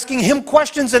and they're asking Him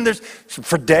questions and there's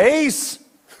for days.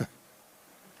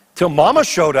 Till Mama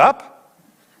showed up.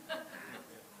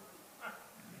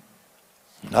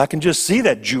 And I can just see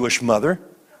that Jewish mother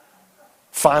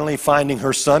finally finding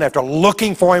her son after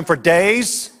looking for him for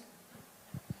days.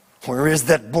 Where is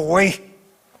that boy?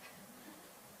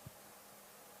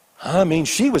 I mean,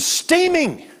 she was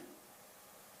steaming.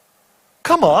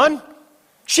 Come on.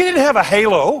 She didn't have a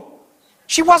halo.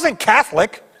 She wasn't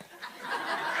Catholic.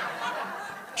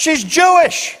 She's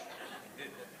Jewish.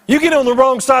 You get on the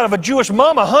wrong side of a Jewish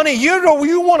mama, honey,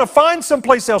 you want to find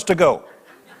someplace else to go.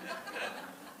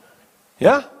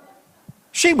 Yeah?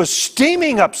 She was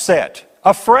steaming upset,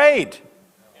 afraid,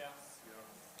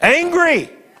 angry.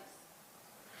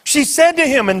 She said to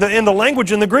him, in the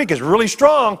language in the Greek is really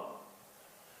strong,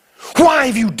 "Why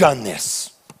have you done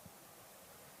this?"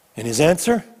 And his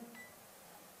answer,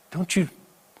 don't you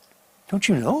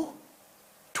know?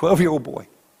 12-year-old boy,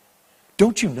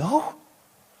 don't you know?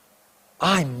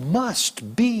 I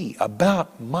must be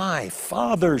about my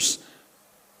Father's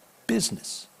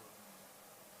business.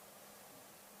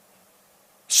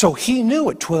 So he knew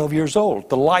at 12 years old,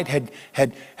 the light had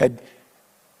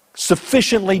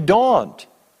sufficiently dawned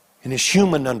in his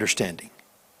human understanding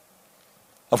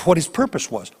of what his purpose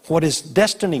was, what his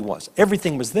destiny was.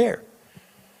 Everything was there.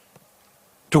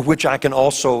 To which I can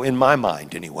also, in my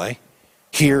mind anyway,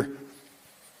 hear,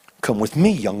 "Come with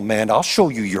me, young man, I'll show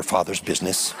you your father's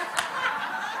business."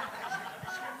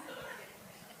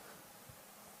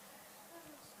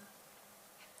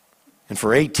 And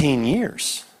for 18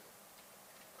 years,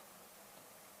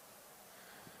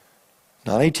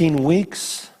 not 18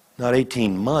 weeks, not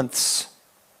 18 months,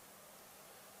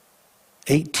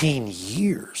 18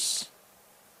 years,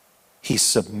 he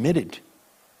submitted.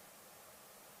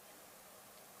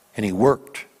 And he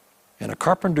worked in a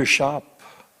carpenter shop,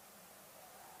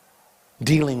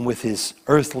 dealing with his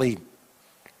earthly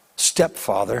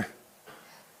stepfather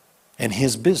and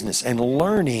his business, and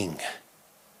learning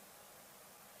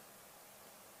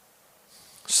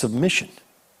submission.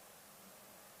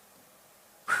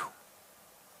 Whew.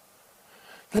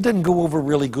 That doesn't go over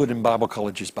really good in Bible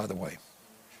colleges, by the way.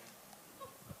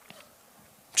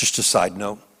 Just a side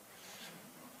note.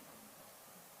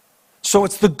 So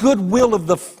it's the goodwill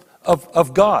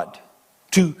of God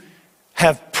to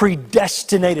have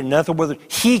predestinated. In other words,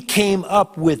 he came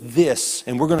up with this,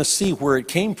 and we're going to see where it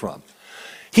came from.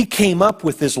 He came up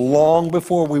with this long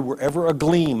before we were ever a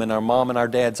gleam in our mom and our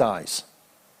dad's eyes.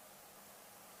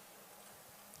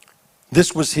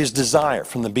 This was his desire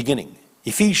from the beginning.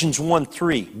 Ephesians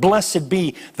 1:3, "Blessed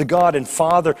be the God and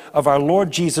Father of our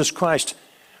Lord Jesus Christ,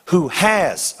 who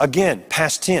has," again,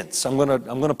 past tense. I'm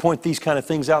going to point these kind of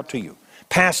things out to you.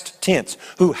 Past tense.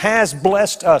 "Who has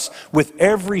blessed us with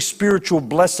every spiritual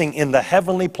blessing in the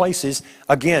heavenly places,"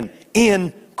 again,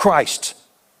 in Christ.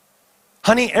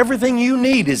 Honey, everything you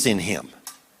need is in him.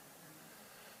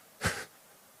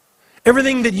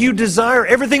 Everything that you desire,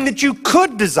 everything that you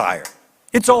could desire,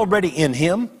 it's already in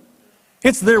him.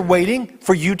 It's there waiting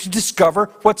for you to discover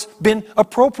what's been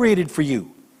appropriated for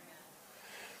you.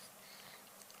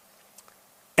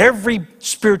 Every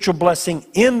spiritual blessing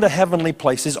in the heavenly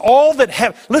places, all that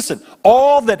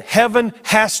heaven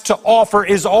has to offer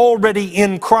is already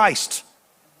in Christ.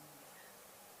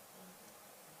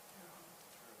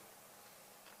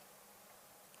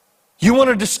 You want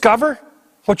to discover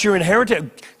what you're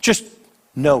inheriting? Just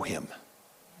know him.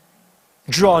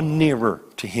 Draw nearer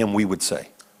to him, we would say.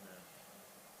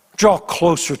 Draw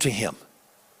closer to him.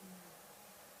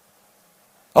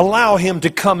 Allow him to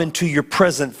come into your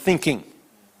present thinking.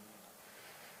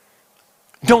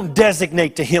 Don't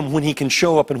designate to him when he can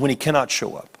show up and when he cannot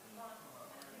show up.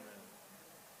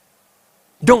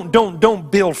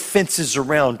 Don't build fences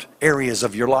around areas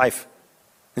of your life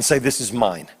and say, "This is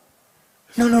mine."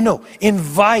 No.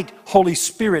 Invite Holy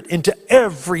Spirit into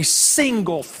every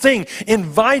single thing.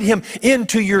 Invite him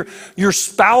into your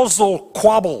spousal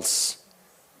quabbles.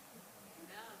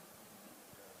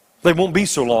 They won't be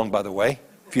so long, by the way,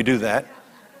 if you do that.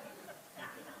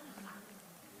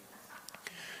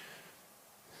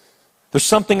 There's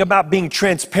something about being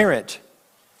transparent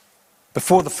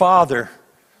before the Father.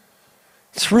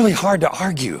 It's really hard to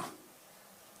argue.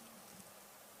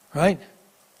 Right?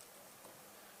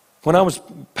 When I was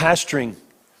pastoring,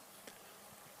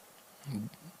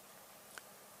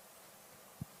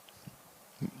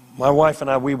 my wife and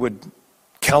I, we would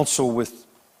counsel with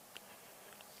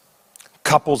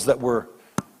couples that were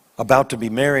about to be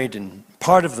married, and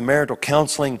part of the marital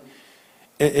counseling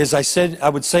is I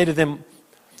would say to them,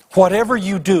 whatever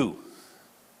you do,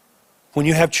 when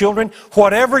you have children,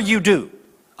 whatever you do,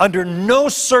 under no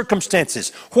circumstances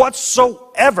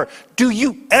whatsoever do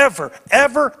you ever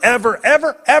have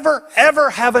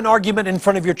an argument in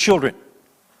front of your children.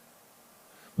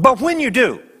 But when you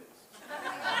do,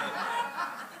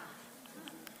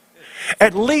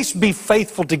 at least be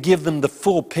faithful to give them the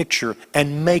full picture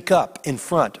and make up in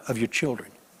front of your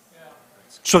children,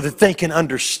 so that they can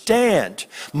understand.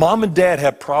 Mom and dad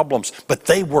have problems, but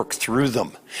they work through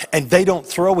them, and they don't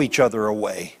throw each other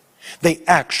away. They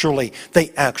actually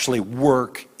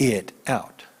work it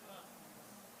out.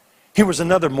 Here was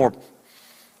another more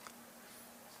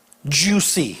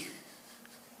juicy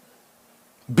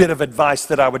bit of advice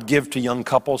that I would give to young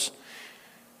couples.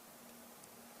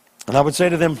 And I would say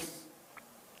to them,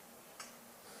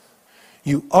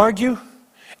 you argue,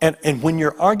 and when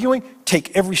you're arguing,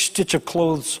 take every stitch of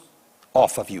clothes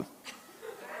off of you.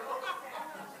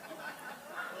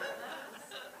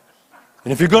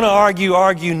 And if you're going to argue,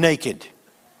 argue naked.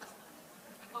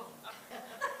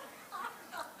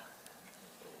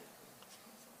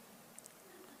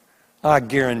 I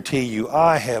guarantee you,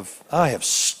 I have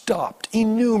stopped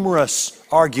innumerous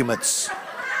arguments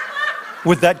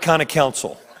with that kind of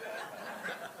counsel.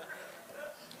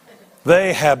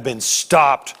 they have been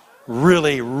stopped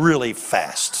really, really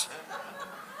fast.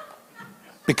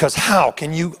 Because how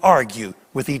can you argue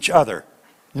with each other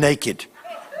naked,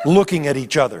 looking at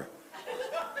each other?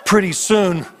 Pretty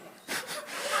soon,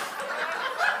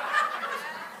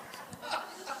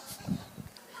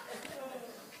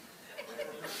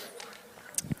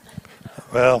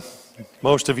 well,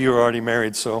 most of you are already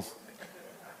married, so.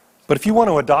 But if you want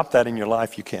to adopt that in your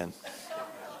life, you can.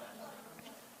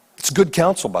 It's good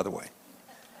counsel, by the way.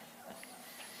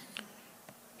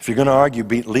 If you're going to argue,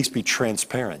 at least be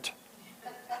transparent.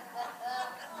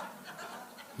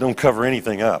 Don't cover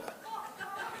anything up.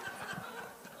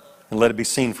 And let it be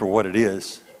seen for what it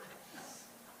is.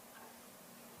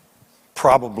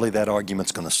 Probably that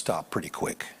argument's going to stop pretty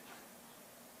quick.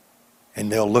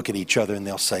 And they'll look at each other and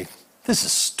they'll say, this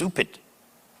is stupid.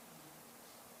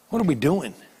 What are we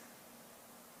doing?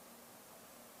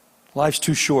 Life's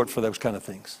too short for those kind of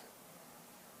things.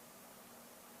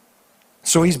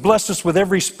 So he's blessed us with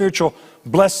every spiritual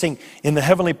blessing in the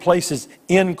heavenly places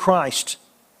in Christ.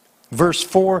 Verse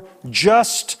 4,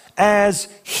 just as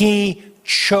he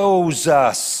chose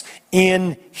us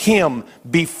in him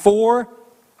before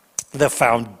the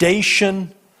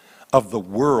foundation of the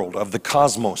world, of the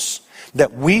cosmos,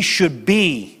 that we should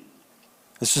be,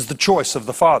 this is the choice of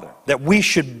the Father, that we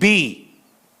should be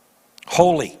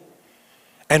holy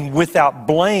and without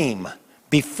blame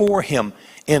before him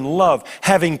in love,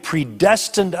 having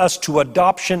predestined us to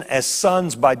adoption as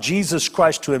sons by Jesus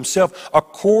Christ to himself,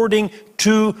 according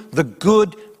to the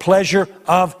good pleasure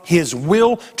of his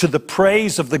will, to the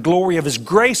praise of the glory of his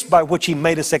grace, by which he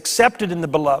made us accepted in the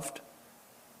beloved.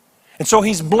 And so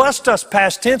he's blessed us,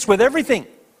 past tense, with everything.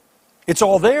 It's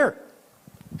all there.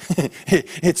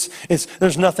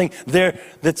 There's nothing there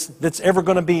that's ever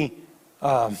going to be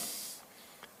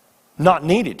not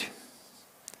needed.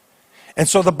 And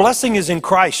so the blessing is in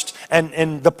Christ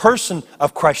and the person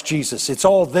of Christ Jesus. It's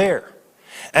all there.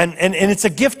 And it's a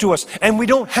gift to us. And we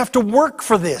don't have to work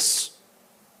for this.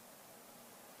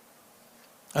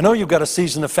 I know you've got a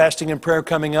season of fasting and prayer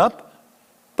coming up,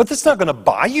 but that's not going to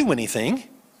buy you anything.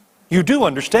 You do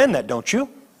understand that, don't you?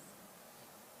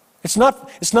 It's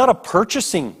not a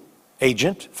purchasing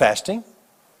agent, fasting.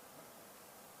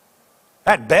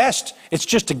 At best, it's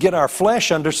just to get our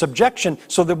flesh under subjection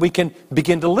so that we can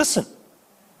begin to listen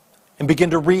and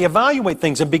begin to reevaluate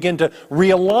things and begin to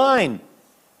realign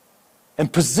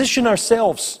and position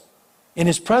ourselves in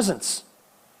his presence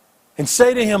and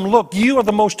say to him, look, you are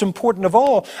the most important of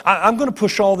all. I'm going to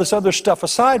push all this other stuff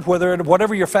aside,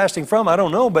 whatever you're fasting from, I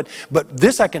don't know, but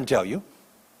this I can tell you.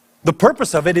 The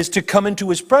purpose of it is to come into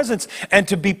his presence and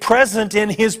to be present in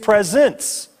his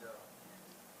presence.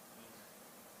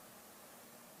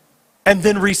 And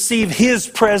then receive his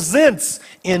presence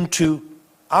into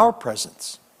our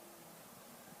presence.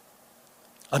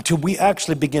 Until we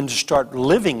actually begin to start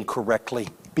living correctly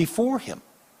before him.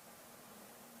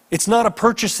 It's not a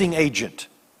purchasing agent.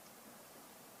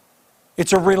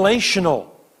 It's a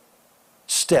relational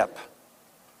step.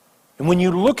 And when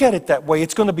you look at it that way,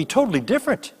 it's going to be totally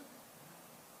different.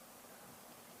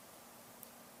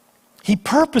 He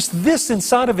purposed this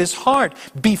inside of his heart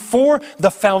before the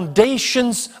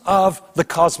foundations of the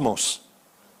cosmos.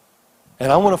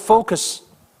 And I want to focus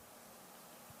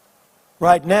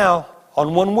right now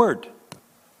on one word: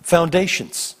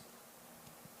 foundations.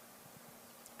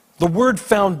 The word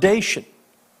foundation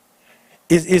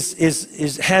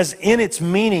has in its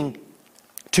meaning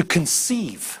to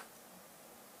conceive.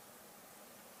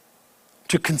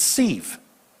 To conceive.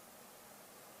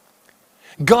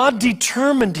 God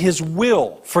determined his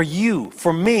will for you,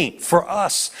 for me, for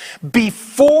us,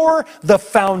 before the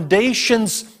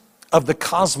foundations of the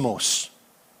cosmos.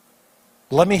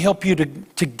 Let me help you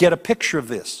to get a picture of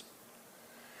this.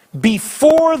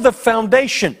 Before the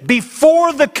foundation,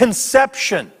 before the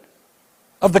conception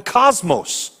of the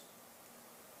cosmos,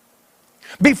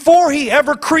 before he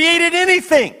ever created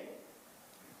anything,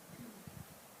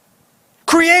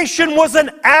 creation was an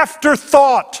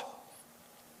afterthought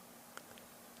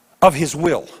of his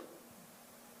will.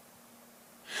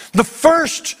 The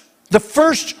first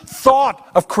thought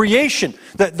of creation,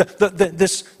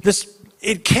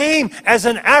 it came as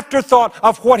an afterthought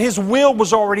of what his will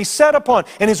was already set upon.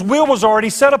 And his will was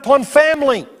already set upon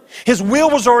family. His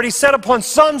will was already set upon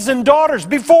sons and daughters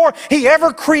before he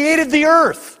ever created the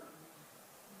earth.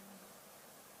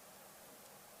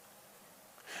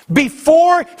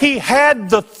 Before he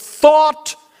had the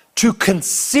thought to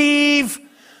conceive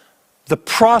the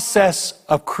process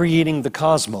of creating the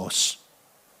cosmos,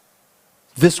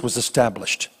 this was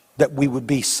established, that we would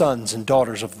be sons and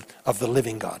daughters of the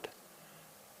living God.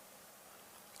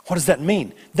 What does that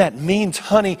mean? That means,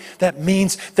 honey, that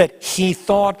means that He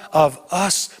thought of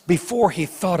us before He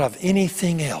thought of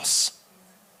anything else.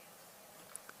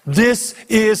 This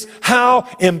is how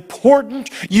important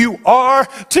you are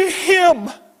to Him.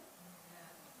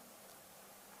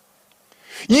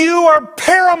 You are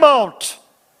paramount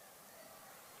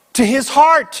to His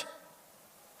heart.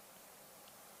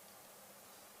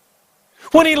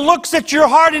 When He looks at your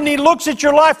heart and He looks at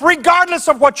your life, regardless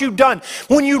of what you've done,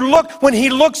 when He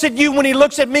looks at you, when He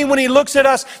looks at me, when He looks at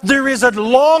us, there is a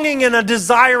longing and a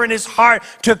desire in His heart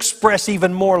to express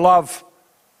even more love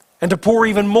and to pour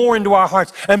even more into our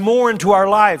hearts and more into our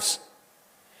lives,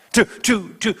 to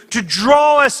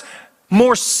draw us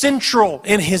more central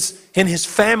in His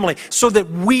family so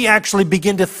that we actually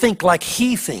begin to think like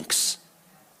He thinks.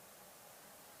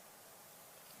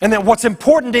 And that what's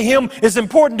important to Him is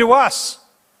important to us.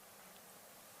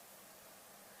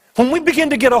 When we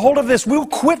begin to get a hold of this, we'll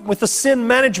quit with the sin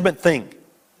management thing.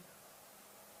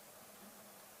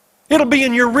 It'll be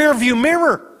in your rearview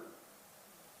mirror.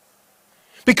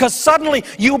 Because suddenly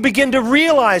you'll begin to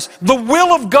realize the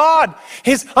will of God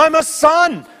is, I'm a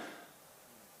son.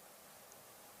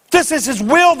 This is His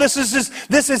will. This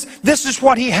is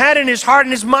what He had in His heart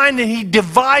and His mind, and He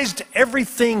devised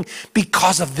everything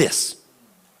because of this.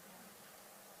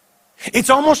 It's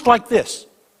almost like this.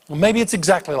 Well, maybe it's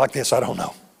exactly like this. I don't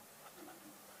know.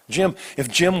 If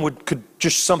Jim could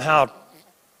just somehow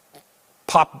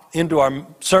pop into our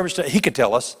service today, he could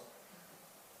tell us.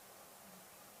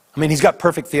 I mean, he's got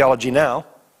perfect theology now.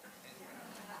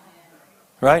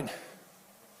 Right?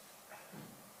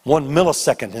 1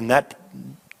 millisecond in that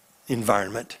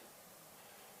environment.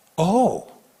 Oh.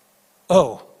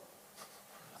 I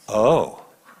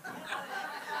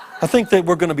think that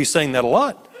we're going to be saying that a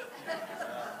lot.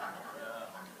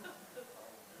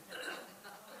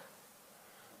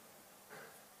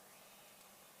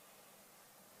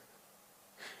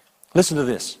 Listen to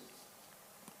this.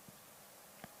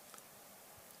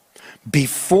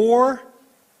 Before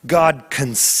God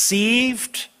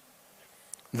conceived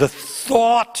the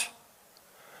thought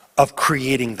of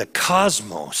creating the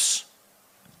cosmos,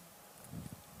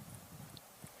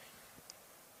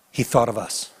 He thought of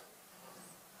us.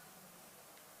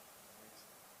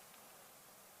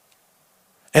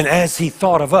 And as He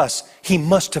thought of us, He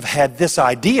must have had this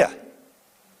idea.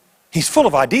 He's full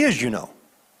of ideas, you know.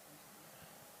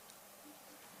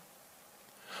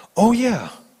 Oh yeah.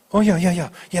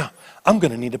 I'm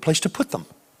going to need a place to put them.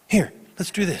 Here, let's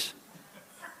do this.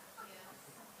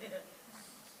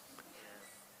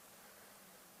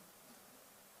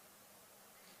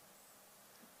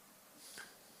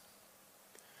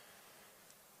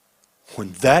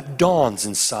 When that dawns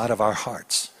inside of our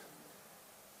hearts,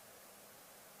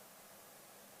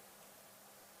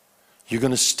 you're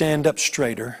going to stand up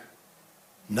straighter,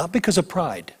 not because of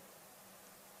pride,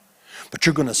 but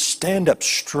you're going to stand up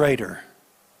straighter.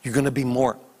 You're going to be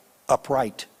more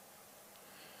upright.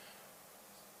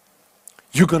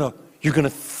 You're going to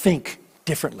think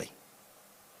differently.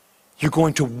 You're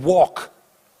going to walk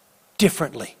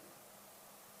differently.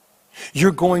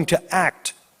 You're going to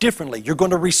act differently. You're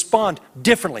going to respond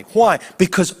differently. Why?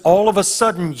 Because all of a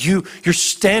sudden you're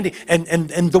standing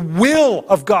and the will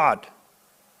of God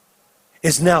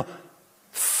is now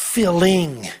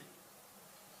filling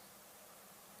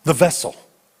the vessel.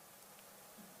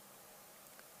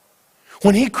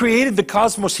 When He created the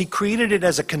cosmos, He created it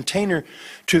as a container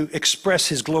to express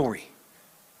His glory.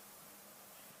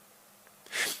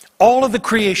 All of the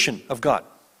creation of God,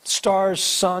 stars,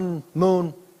 sun,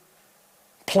 moon,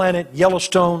 planet,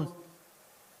 Yellowstone,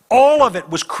 all of it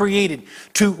was created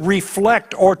to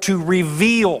reflect or to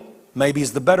reveal, maybe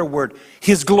is the better word,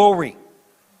 His glory.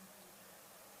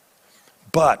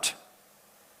 But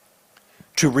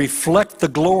to reflect the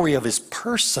glory of His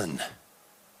person,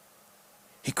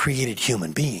 He created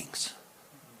human beings.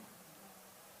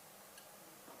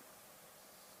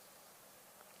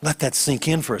 Let that sink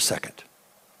in for a second.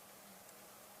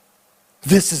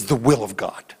 This is the will of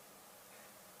God.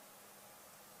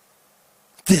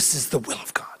 This is the will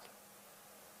of God.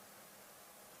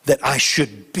 That I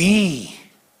should be,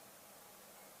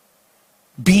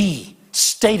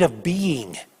 state of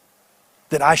being,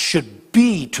 that I should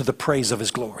be to the praise of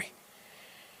His glory.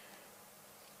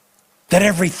 That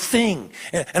everything,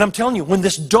 and I'm telling you, when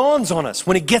this dawns on us,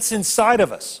 when it gets inside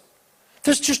of us,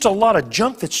 there's just a lot of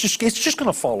junk it's just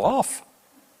going to fall off.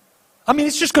 I mean,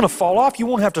 it's just going to fall off. You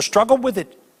won't have to struggle with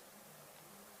it.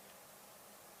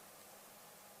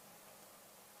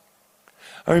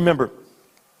 I remember,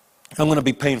 I'm going to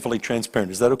be painfully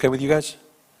transparent. Is that okay with you guys?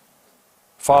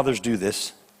 Fathers do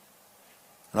this,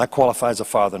 and I qualify as a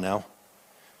father now.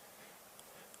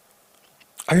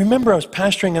 I remember I was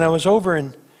pastoring and I was over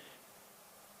and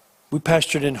we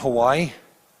pastored in Hawaii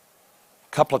a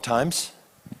couple of times.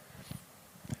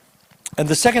 And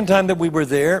the second time that we were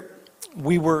there,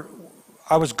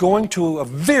 I was going to a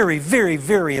very, very,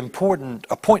 very important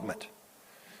appointment.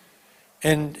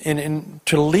 And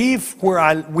to leave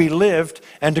where we lived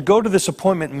and to go to this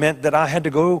appointment meant that I had to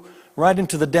go right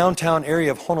into the downtown area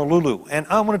of Honolulu. And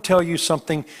I want to tell you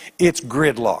something, it's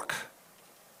gridlock.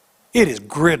 It is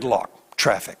gridlock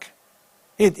traffic.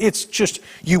 It's just,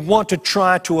 you want to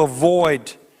try to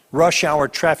avoid rush hour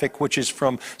traffic, which is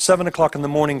from 7 o'clock in the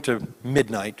morning to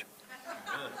midnight.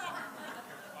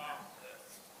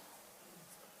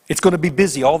 It's going to be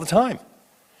busy all the time.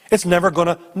 It's never going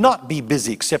to not be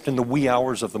busy except in the wee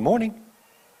hours of the morning.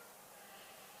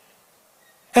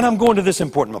 And I'm going to this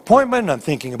important appointment, and I'm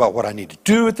thinking about what I need to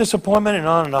do at this appointment, and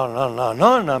on and on and on and on and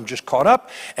on, and I'm just caught up,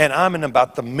 and I'm in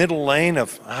about the middle lane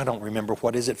of, I don't remember,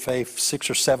 what is it, Faye, 6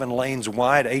 or 7 lanes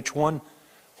wide, H1?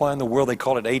 Why in the world they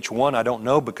call it H1, I don't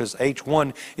know, because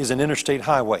H1 is an interstate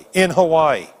highway in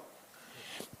Hawaii.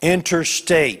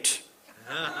 Interstate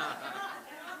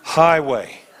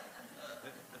highway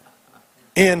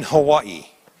in Hawaii.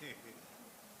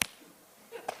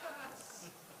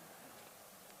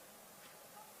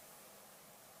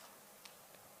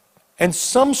 And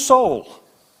some soul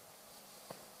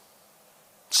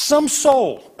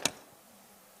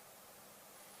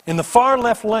in the far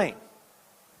left lane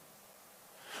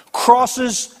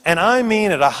crosses, and I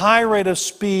mean at a high rate of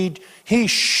speed, he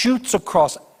shoots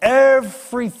across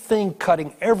everything,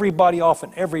 cutting everybody off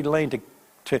in every lane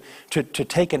to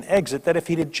take an exit that if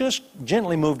he had just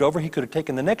gently moved over, he could have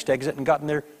taken the next exit and gotten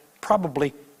there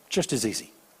probably just as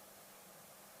easy.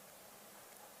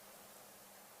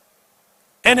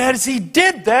 And as he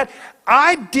did that,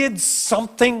 I did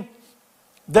something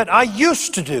that I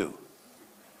used to do.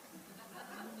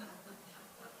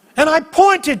 And I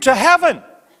pointed to heaven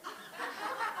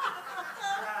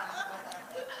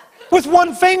with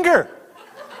one finger.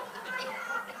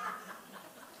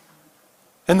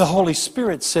 And the Holy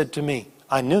Spirit said to me,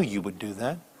 I knew you would do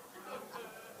that.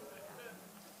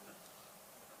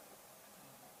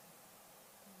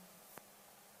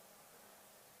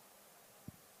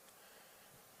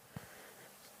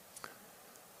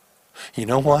 You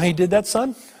know why he did that,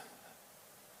 son?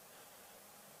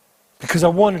 Because I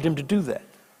wanted him to do that.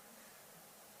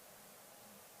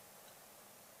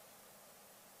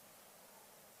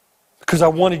 Because I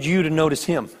wanted you to notice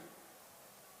him.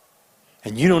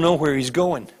 And you don't know where he's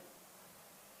going.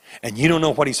 And you don't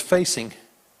know what he's facing.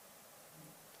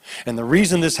 And the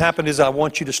reason this happened is I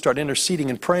want you to start interceding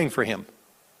and praying for him.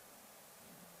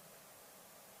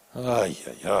 Ay,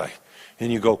 ay, ay.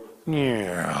 And you go,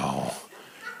 meow.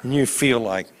 And you feel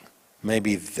like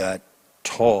maybe that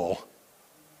tall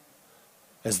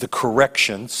as the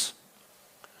corrections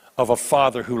of a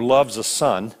father who loves a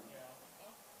son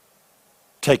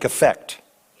take effect.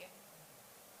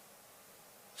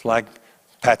 It's like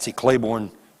Patsy Claiborne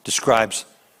describes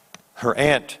her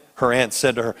aunt. Her aunt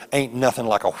said to her, ain't nothing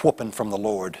like a whooping from the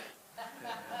Lord.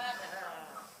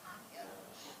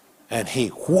 And he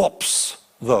whoops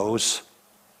those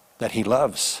that he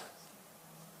loves.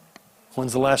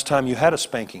 When's the last time you had a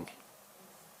spanking?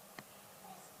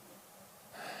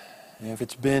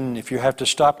 If you have to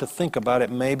stop to think about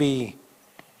it, maybe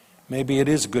it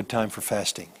is a good time for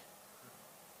fasting.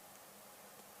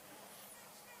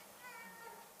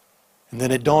 And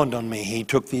then it dawned on me, he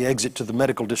took the exit to the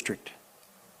medical district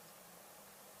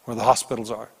where the hospitals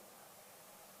are.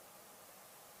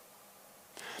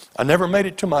 I never made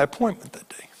it to my appointment that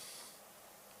day.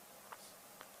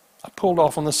 I pulled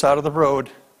off on the side of the road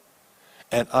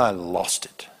and I lost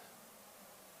it.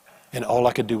 And all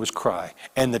I could do was cry.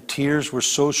 And the tears were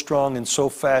so strong and so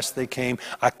fast they came,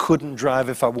 I couldn't drive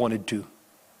if I wanted to.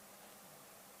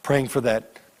 Praying for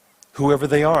that. Whoever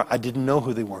they are, I didn't know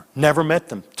who they were. Never met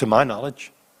them, to my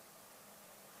knowledge.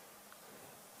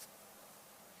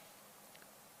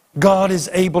 God is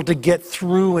able to get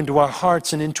through into our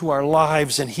hearts and into our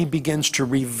lives, and He begins to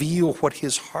reveal what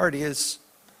His heart is.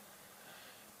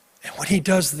 And when He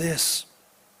does this,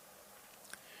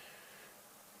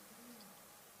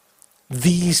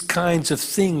 these kinds of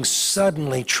things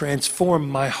suddenly transform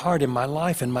my heart and my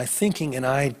life and my thinking, and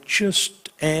I just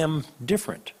am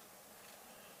different.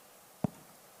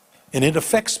 And it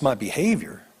affects my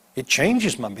behavior. It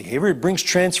changes my behavior. It brings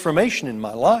transformation in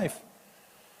my life.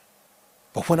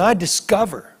 But when I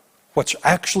discover what's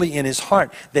actually in His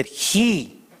heart, that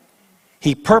He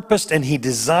purposed and He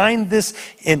designed this,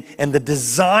 and the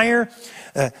desire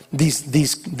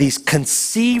these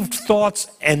conceived thoughts,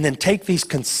 and then take these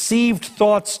conceived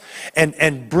thoughts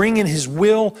and bring in His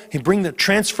will.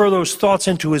 Transfer those thoughts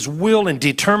into His will and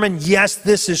determine, yes,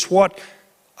 this is what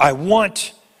I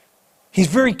want. He's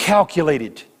very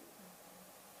calculated.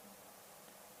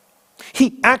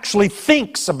 He actually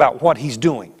thinks about what He's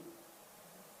doing.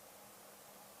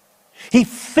 He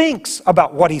thinks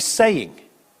about what He's saying.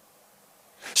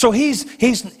 So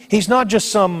he's not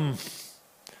just some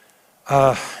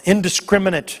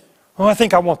indiscriminate, oh, I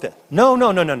think I want that. No.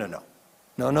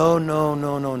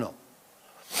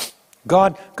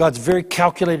 God's very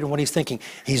calculated in what He's thinking.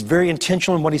 He's very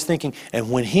intentional in what He's thinking.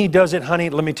 And when He does it, honey,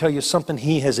 let me tell you something.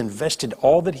 He has invested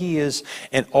all that He is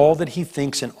and all that He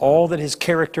thinks and all that His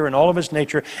character and all of His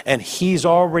nature. And He's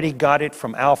already got it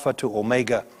from Alpha to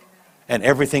Omega and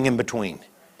everything in between.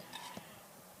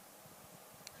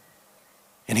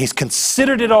 And He's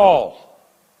considered it all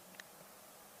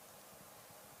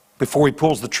before He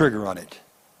pulls the trigger on it.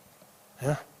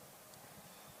 Yeah?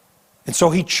 And so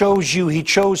He chose you, He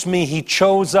chose me, He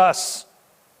chose us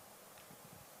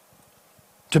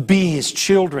to be His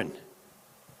children,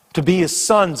 to be His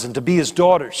sons and to be His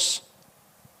daughters.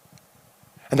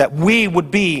 And that we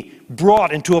would be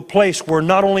brought into a place where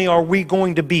not only are we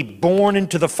going to be born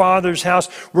into the Father's house,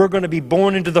 we're going to be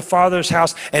born into the Father's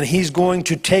house, and He's going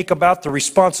to take about the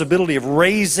responsibility of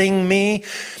raising me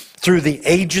through the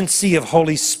agency of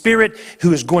Holy Spirit,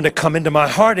 who is going to come into my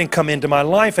heart and come into my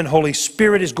life. And Holy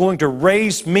Spirit is going to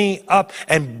raise me up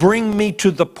and bring me to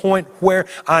the point where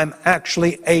I'm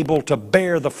actually able to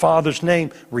bear the Father's name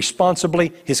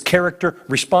responsibly, His character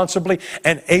responsibly,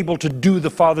 and able to do the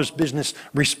Father's business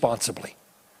responsibly.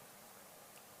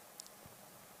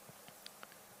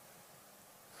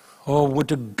 Oh, would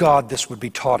to God this would be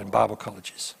taught in Bible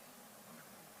colleges.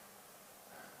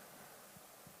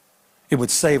 It would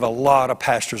save a lot of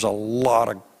pastors a lot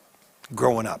of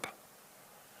growing up.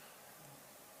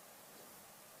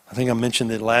 I think I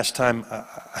mentioned it last time.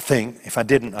 I think. If I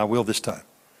didn't, I will this time.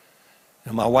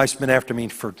 And my wife's been after me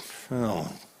for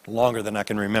longer than I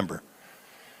can remember.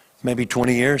 Maybe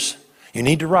 20 years. You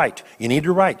need to write. You need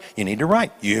to write. You need to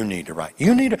write. You need to write.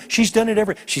 You need to. She's done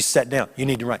it She's sat down. You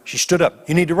need to write. She stood up.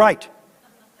 You need to write.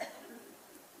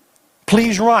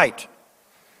 Please write.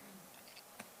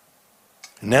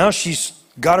 Now she's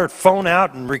got her phone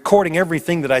out and recording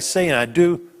everything that I say and I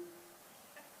do,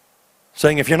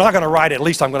 saying, if you're not going to write, at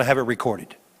least I'm going to have it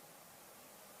recorded.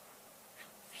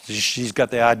 She's got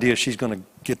the idea she's going to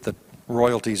get the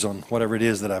royalties on whatever it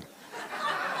is that I've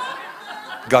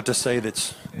got to say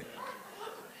that's...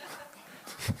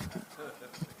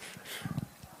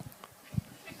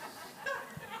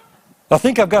 I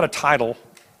think I've got a title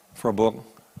for a book.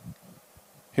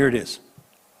 Here it is.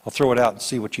 I'll throw it out and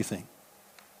see what you think.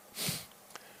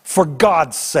 For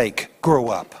God's sake, grow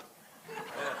up.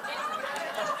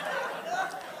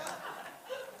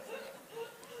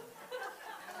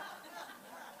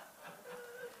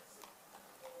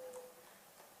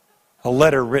 A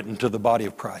letter written to the body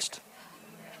of Christ.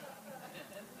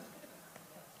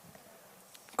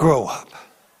 Grow up.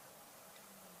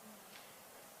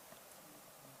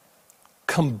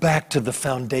 Come back to the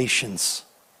foundations.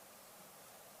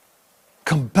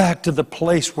 Come back to the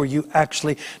place where you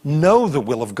actually know the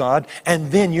will of God,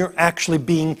 and then you're actually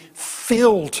being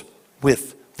filled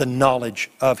with the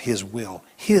knowledge of His will,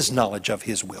 His knowledge of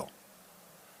His will.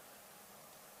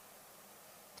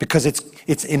 Because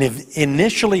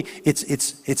initially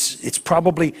it's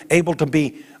probably able to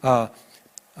be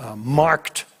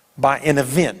marked by an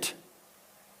event,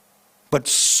 but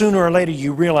sooner or later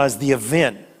you realize the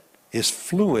event is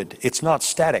fluid. It's not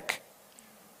static,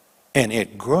 and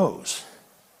it grows.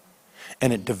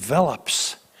 And it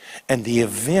develops, and the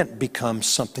event becomes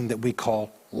something that we call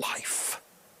life.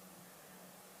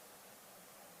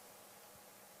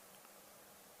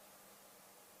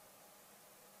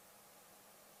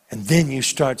 And then you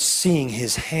start seeing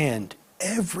His hand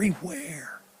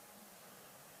everywhere,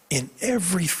 in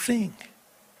everything.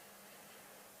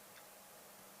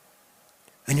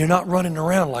 And you're not running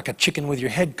around like a chicken with your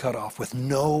head cut off with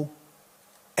no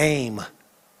aim.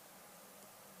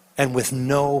 And with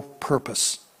no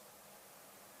purpose.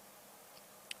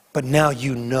 But now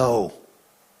you know.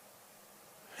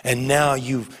 And now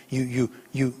you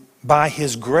by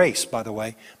His grace, by the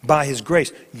way, by His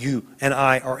grace, you and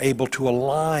I are able to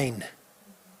align.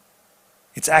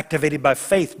 It's activated by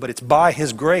faith, but it's by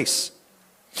His grace.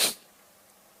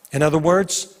 In other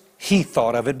words, He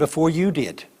thought of it before you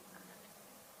did.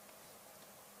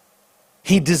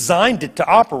 He designed it to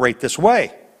operate this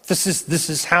way. This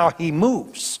is how He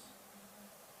moves.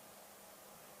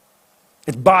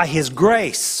 It's by His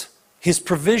grace, His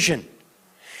provision.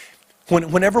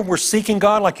 Whenever we're seeking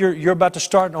God, like you're about to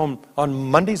start on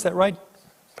Monday, is that right,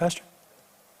 Pastor?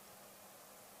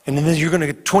 And then you're going to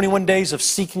get 21 days of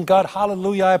seeking God.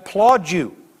 Hallelujah, I applaud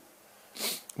you.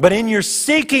 But in your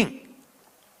seeking,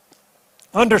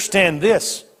 understand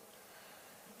this.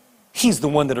 He's the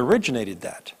one that originated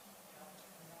that.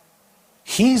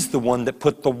 He's the one that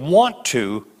put the want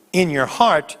to in your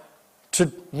heart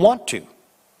to want to.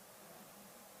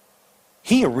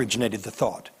 He originated the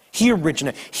thought.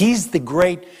 He's the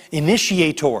great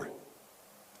initiator.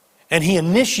 And He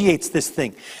initiates this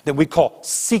thing that we call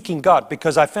seeking God.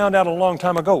 Because I found out a long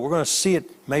time ago, we're going to see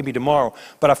it maybe tomorrow,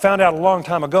 but I found out a long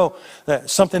time ago that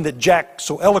something that Jack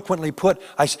so eloquently put,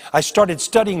 I started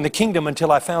studying the kingdom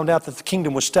until I found out that the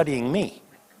kingdom was studying me.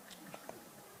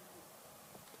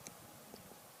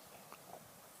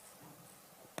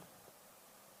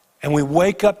 And we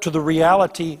wake up to the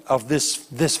reality of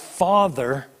this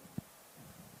Father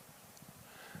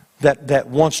that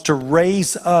wants to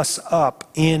raise us up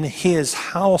in His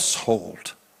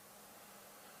household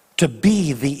to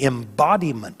be the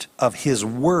embodiment of His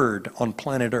Word on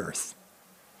planet Earth.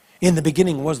 In the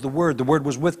beginning was the Word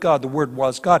was with God, the Word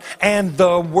was God, and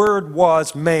the Word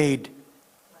was made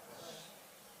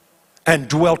and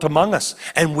dwelt among us,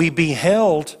 and we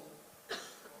beheld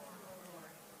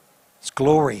His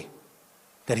glory,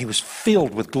 that He was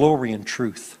filled with glory and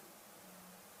truth.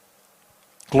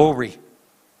 Glory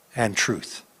and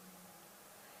truth.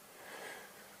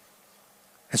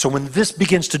 And so when this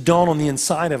begins to dawn on the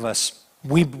inside of us,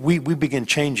 we begin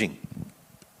changing.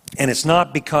 And it's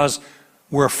not because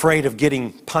we're afraid of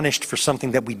getting punished for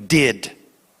something that we did.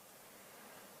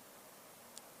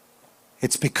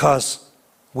 It's because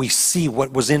we see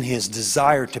what was in His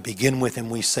desire to begin with, and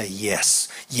we say, yes,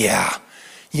 yeah,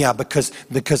 because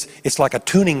it's like a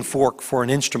tuning fork for an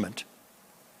instrument.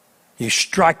 You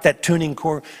strike that tuning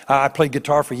chord. I played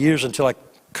guitar for years until I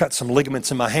cut some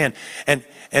ligaments in my hand. And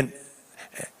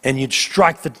you'd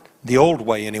strike the old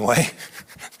way anyway.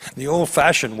 The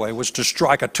old-fashioned way was to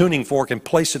strike a tuning fork and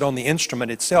place it on the instrument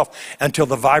itself until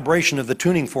the vibration of the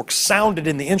tuning fork sounded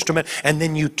in the instrument, and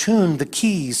then you tuned the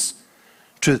keys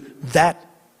to that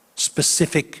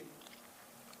specific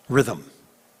rhythm.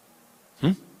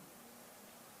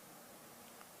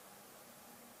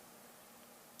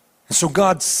 And so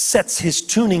God sets His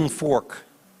tuning fork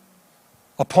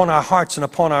upon our hearts and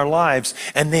upon our lives,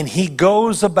 and then He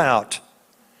goes about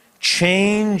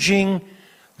changing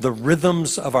the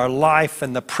rhythms of our life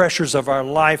and the pressures of our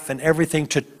life and everything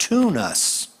to tune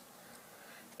us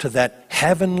to that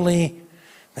heavenly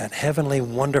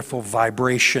wonderful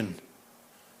vibration,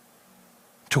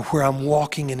 to where I'm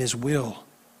walking in His will.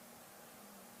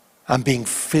 I'm being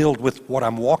filled with what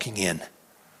I'm walking in.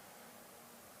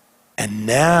 And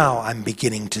now I'm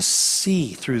beginning to see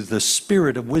through the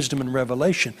spirit of wisdom and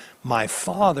revelation my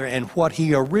Father and what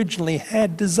He originally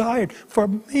had desired for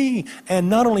me. And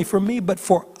not only for me, but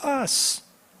for us.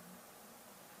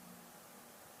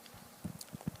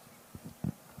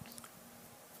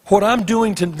 What I'm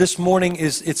doing this morning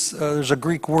is, there's a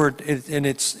Greek word,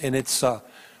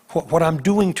 what I'm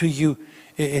doing to you,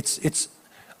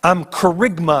 I'm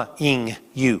kerygma-ing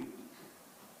you.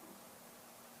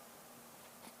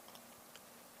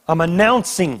 I'm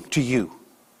announcing to you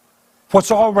what's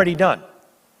already done.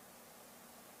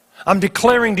 I'm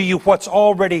declaring to you what's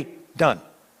already done.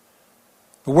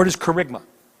 The word is kerygma.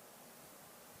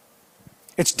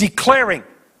 It's declaring.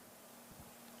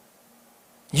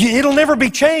 It'll never be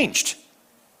changed.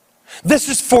 This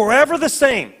is forever the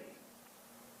same.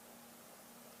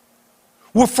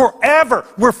 We're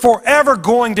forever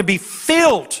going to be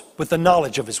filled with the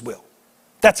knowledge of His will.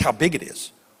 That's how big it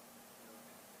is.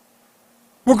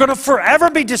 We're going to forever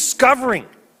be discovering.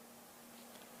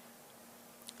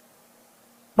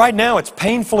 Right now, it's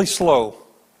painfully slow.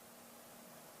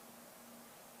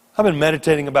 I've been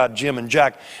meditating about Jim and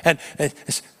Jack, and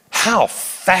how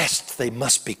fast they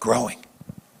must be growing.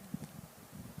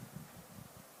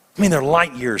 I mean, they're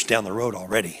light years down the road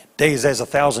already. Days as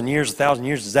 1,000 years, 1,000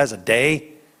 years is as a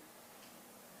day.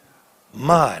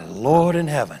 My Lord in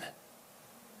heaven.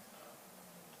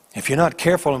 If you're not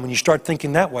careful, and when you start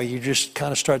thinking that way, you just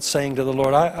kind of start saying to the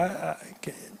Lord,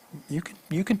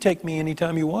 you can take me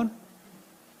anytime you want.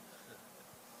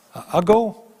 I'll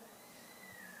go.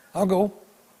 And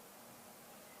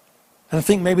I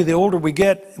think maybe the older we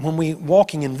get, when we're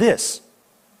walking in this,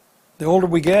 the older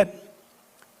we get,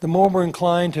 the more we're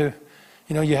inclined to,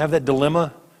 you have that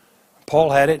dilemma.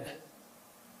 Paul had it.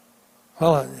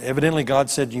 Well, evidently God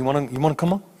said, you want to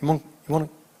come on? You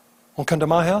want to come to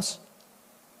my house?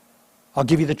 I'll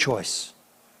give you the choice.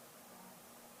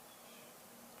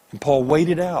 And Paul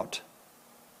waited out.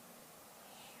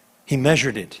 He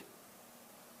measured it.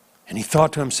 And he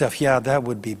thought to himself, yeah, that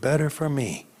would be better for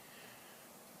me.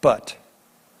 But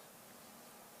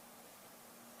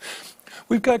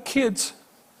we've got kids.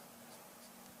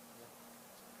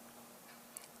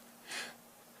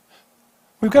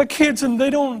 We've got kids and they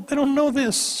don't know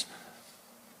this.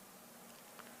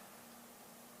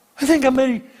 I think I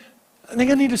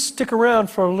need to stick around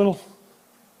for a little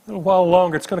while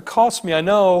longer. It's going to cost me, I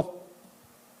know.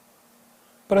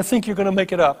 But I think you're going to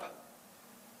make it up.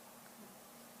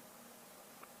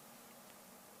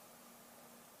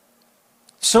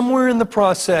 Somewhere in the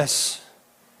process,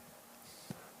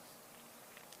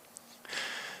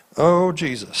 oh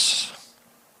Jesus,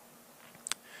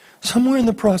 somewhere in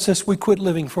the process we quit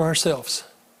living for ourselves.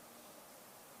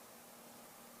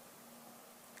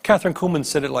 Catherine Kuhlman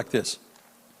said it like this.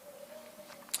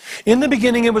 In the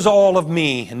beginning it was all of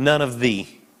me and none of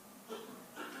thee.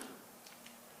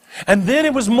 And then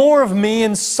it was more of me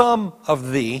and some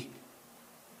of thee.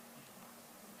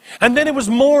 And then it was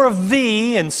more of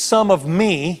thee and some of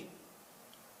me.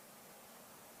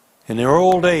 In their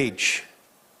old age,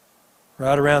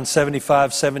 right around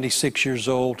 75, 76 years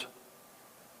old.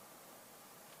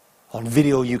 On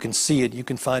video you can see it. You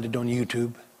can find it on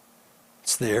YouTube.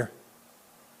 It's there.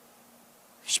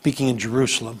 Speaking in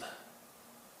Jerusalem.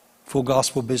 Full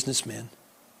gospel businessman.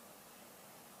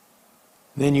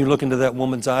 Then you look into that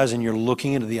woman's eyes and you're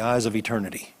looking into the eyes of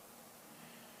eternity.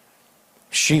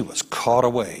 She was caught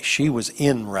away. She was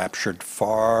enraptured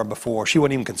far before. She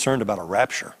wasn't even concerned about a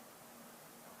rapture.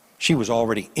 She was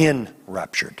already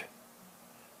enraptured.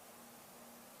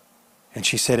 And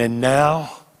she said, and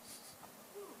now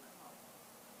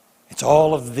it's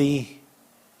all of thee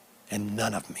and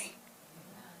none of me.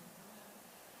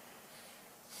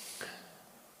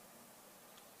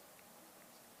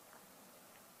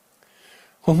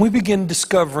 When we begin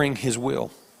discovering His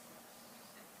will,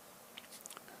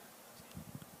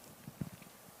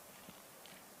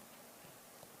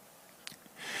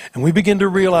 and we begin to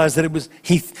realize that it was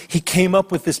he came up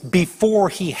with this before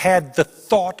He had the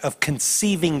thought of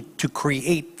conceiving to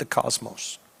create the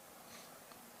cosmos.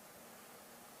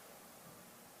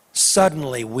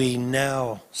 Suddenly we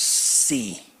now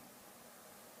see.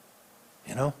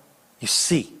 You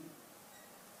see.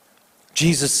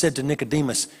 Jesus said to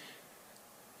Nicodemus,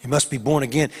 you must be born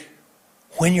again.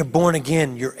 When you're born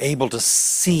again, you're able to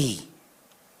see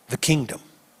the kingdom.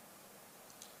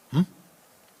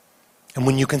 And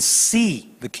when you can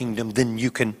see the kingdom, then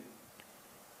you can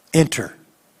enter.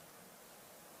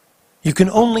 You can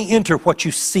only enter what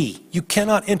you see. You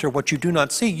cannot enter what you do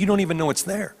not see. You don't even know it's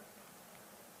there.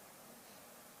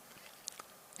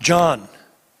 John,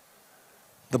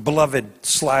 the beloved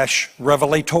 /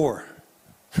 revelator,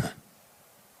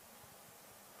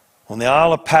 on the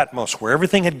Isle of Patmos, where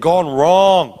everything had gone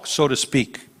wrong, so to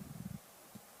speak.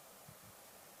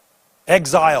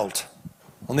 Exiled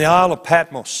on the Isle of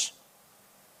Patmos.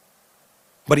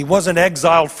 But he wasn't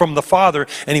exiled from the Father,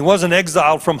 and he wasn't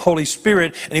exiled from Holy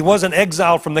Spirit, and he wasn't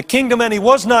exiled from the kingdom, and he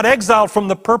was not exiled from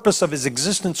the purpose of his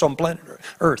existence on planet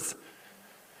Earth.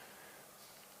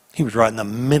 He was right in the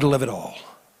middle of it all.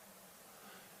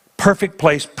 Perfect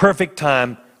place, perfect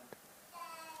time,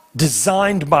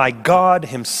 designed by God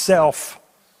Himself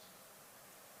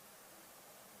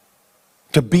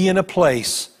to be in a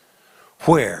place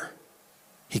where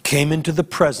He came into the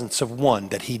presence of one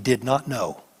that He did not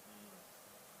know.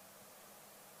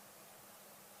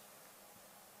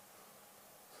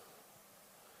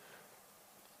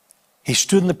 He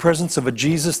stood in the presence of a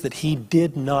Jesus that He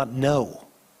did not know.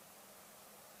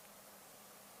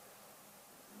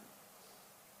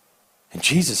 And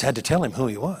Jesus had to tell him who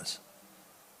He was.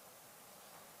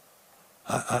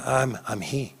 I'm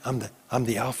He. I'm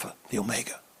the Alpha, the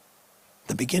Omega,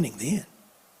 the beginning, the end.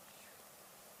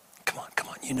 Come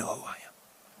on, you know who I am.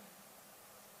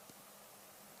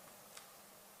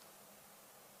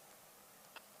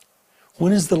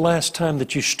 When is the last time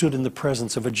that you stood in the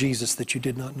presence of a Jesus that you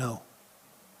did not know?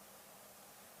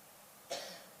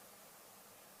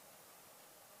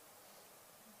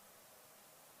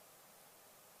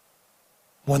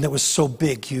 One that was so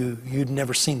big you'd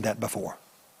never seen that before.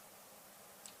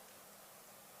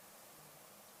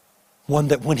 One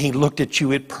that when He looked at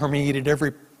you, it permeated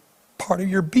every part of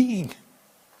your being.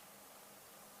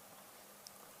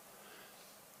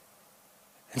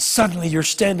 And suddenly you're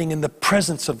standing in the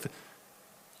presence of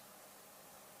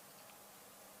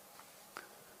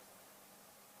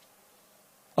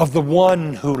the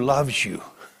one who loves you.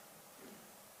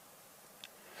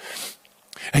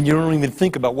 And you don't even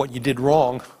think about what you did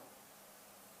wrong.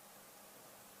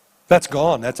 That's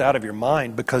gone. That's out of your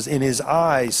mind, because in His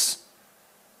eyes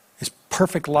is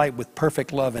perfect light with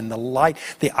perfect love. And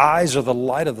the eyes are the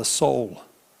light of the soul.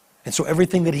 And so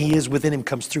everything that he is within him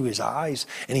comes through his eyes.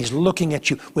 And he's looking at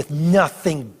you with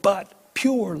nothing but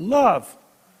pure love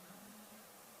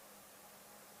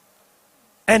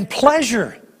and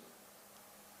pleasure.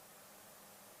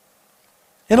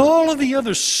 And all of the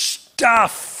other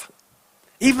stuff,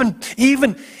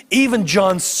 even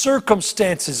John's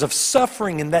circumstances of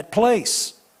suffering in that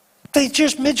place, it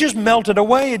just melted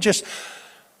away. It just,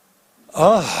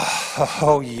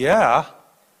 oh yeah,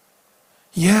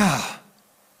 yes,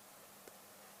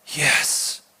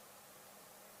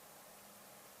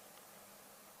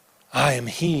 I am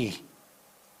he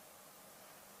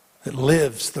that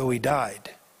lives though he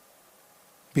died.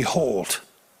 Behold,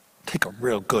 take a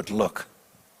real good look.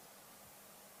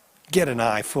 Get an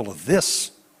eye full of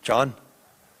this, John.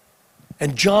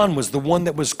 And John was the one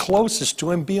that was closest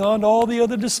to him beyond all the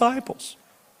other disciples.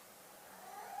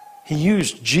 He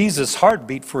used Jesus'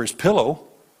 heartbeat for his pillow.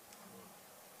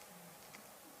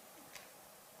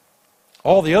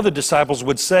 All the other disciples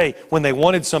would say when they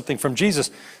wanted something from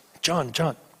Jesus, John,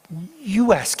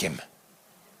 you ask him.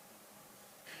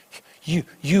 You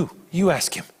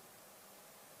ask him.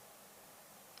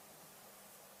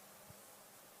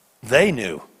 They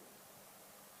knew.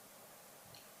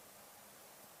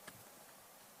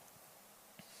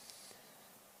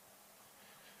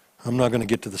 I'm not going to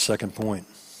get to the second point.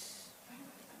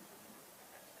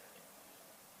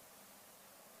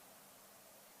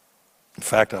 In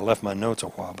fact, I left my notes a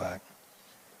while back.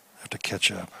 I have to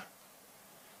catch up.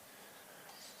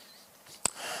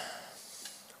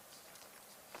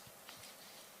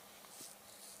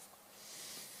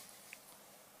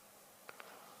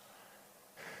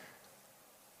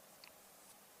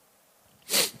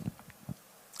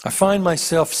 I find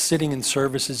myself sitting in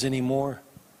services anymore,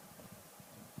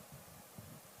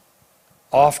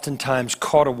 oftentimes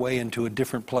caught away into a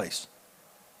different place.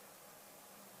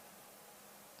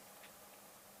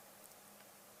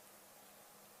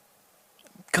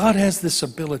 God has this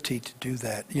ability to do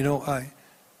that. You know, I'll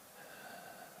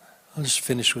just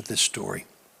finish with this story.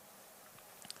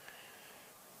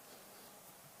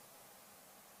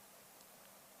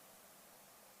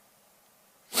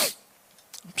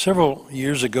 Several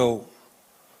years ago,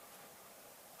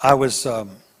 I was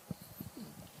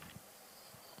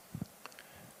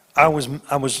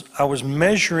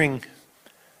measuring.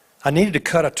 I needed to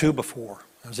cut a 2x4.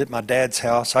 I was at my dad's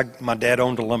house. My dad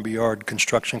owned a lumberyard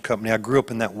construction company. I grew up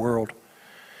in that world,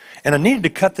 and I needed to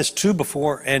cut this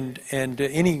 2x4. And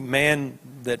any man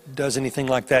that does anything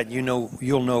like that,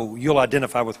 you'll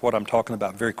identify with what I'm talking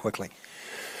about very quickly.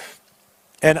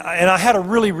 And I had a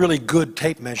really, really good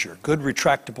tape measure, good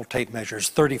retractable tape measure. It's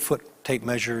 30-foot tape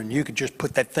measure, and you could just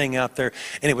put that thing out there.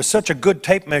 And it was such a good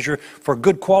tape measure. For a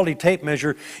good quality tape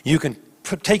measure, you can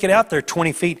take it out there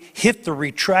 20 feet, hit the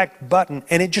retract button,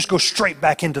 and it just goes straight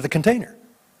back into the container.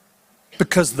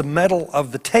 Because the metal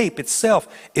of the tape itself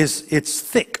it's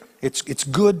thick. It's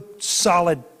good,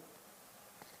 solid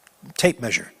tape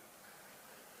measure.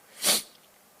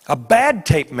 A bad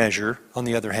tape measure, on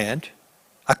the other hand,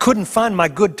 I couldn't find my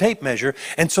good tape measure,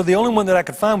 and so the only one that I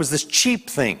could find was this cheap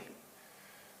thing.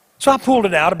 So I pulled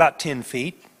it out about 10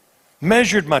 feet,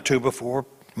 measured my 2x4,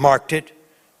 marked it,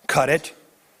 cut it,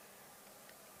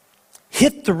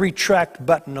 hit the retract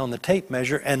button on the tape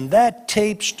measure, and that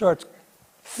tape starts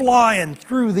flying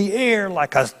through the air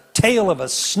like a tail of a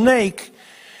snake,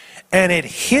 and it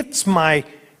hits my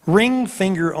ring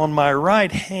finger on my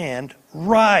right hand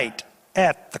right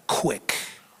at the quick.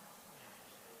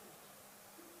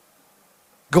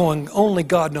 Going only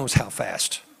God knows how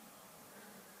fast.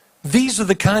 These are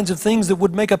the kinds of things that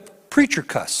would make a preacher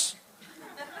cuss.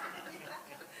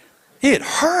 It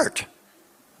hurt.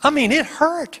 I mean, it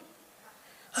hurt.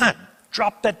 I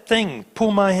dropped that thing,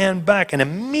 pull my hand back, and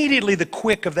immediately the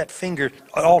quick of that finger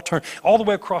turned all the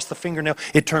way across the fingernail.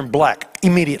 It turned black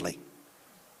immediately.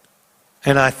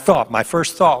 And my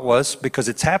first thought was, because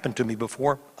it's happened to me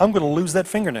before, I'm going to lose that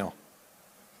fingernail.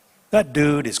 That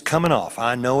dude is coming off.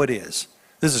 I know it is.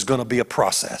 This is going to be a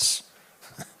process.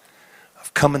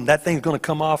 That thing's going to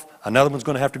come off. Another one's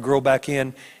going to have to grow back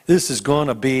in. This is going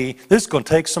to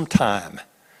take some time.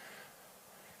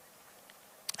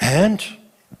 And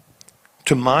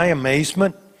to my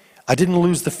amazement, I didn't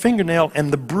lose the fingernail,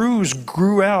 and the bruise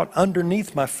grew out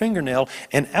underneath my fingernail,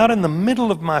 and out in the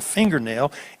middle of my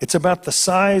fingernail, it's about the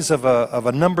size of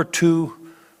a number 2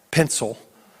 pencil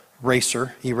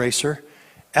eraser.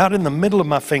 Out in the middle of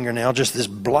my fingernail, just this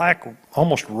black,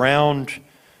 almost round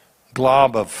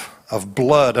glob of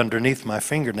blood underneath my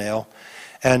fingernail,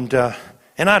 and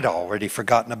I'd already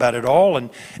forgotten about it all, and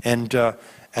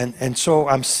And so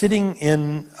I'm sitting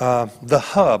in the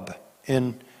hub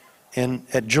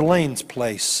at Jelane's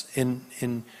place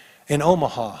in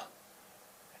Omaha.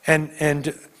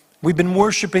 And we've been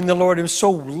worshiping the Lord. It was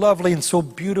so lovely and so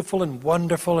beautiful and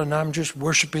wonderful. And I'm just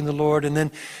worshiping the Lord. And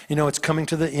then, it's coming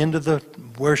to the end of the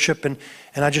worship. And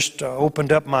I just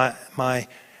opened up my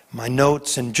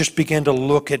notes and just began to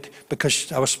look at,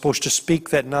 because I was supposed to speak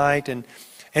that night. And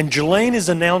Jelane is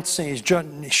announcing,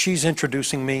 she's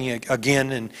introducing me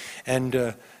again and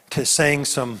to saying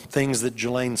some things that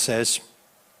Jelane says.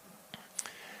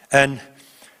 And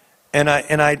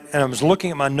I was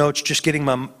looking at my notes, just getting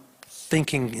my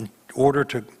thinking in order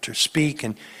to speak,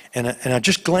 and I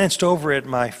just glanced over at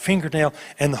my fingernail,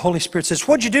 and the Holy Spirit says,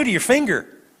 "What'd you do to your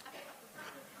finger?"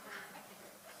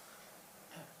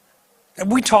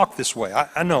 And we talk this way.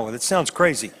 I know, it sounds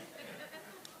crazy.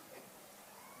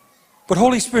 But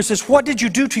Holy Spirit says, "What did you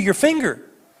do to your finger?"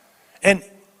 And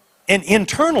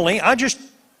internally, I just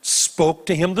spoke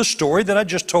to him the story that I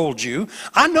just told you.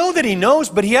 I know that he knows,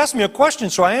 but he asked me a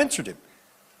question, so I answered him.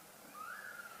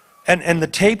 And the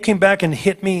tape came back and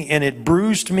hit me, and it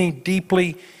bruised me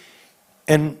deeply.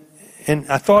 And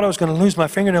I thought I was going to lose my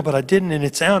fingernail, but I didn't, and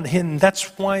it's out. And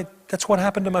that's what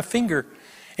happened to my finger.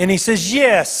 And he says,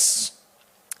 yes,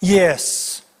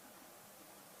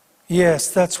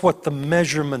 that's what the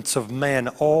measurements of man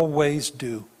always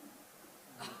do.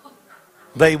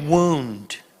 They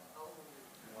wound.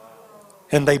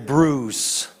 And they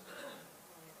bruise.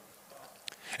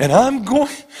 And I'm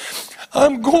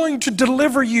going to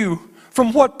deliver you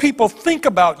from what people think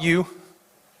about you,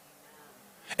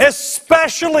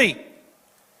 especially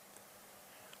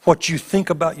what you think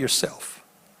about yourself.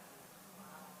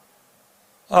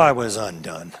 I was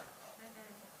undone.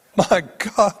 My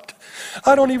God,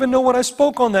 I don't even know what I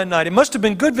spoke on that night. It must have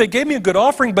been good. They gave me a good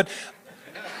offering, but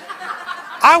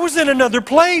I was in another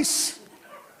place.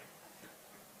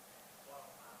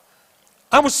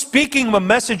 I was speaking a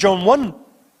message on one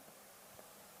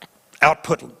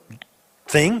output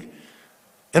thing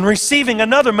and receiving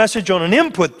another message on an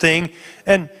input thing,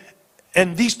 and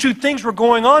these two things were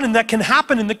going on, and that can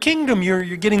happen in the kingdom.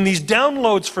 You're getting these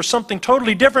downloads for something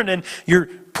totally different, and you're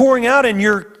pouring out, and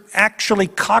you're actually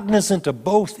cognizant of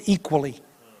both equally.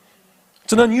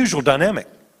 It's an unusual dynamic,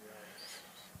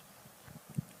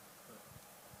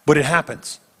 but it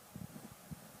happens.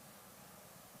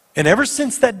 And ever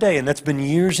since that day, and that's been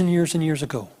years and years and years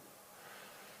ago,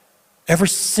 ever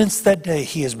since that day,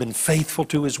 he has been faithful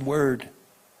to his word.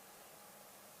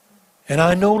 And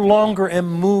I no longer am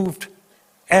moved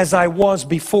as I was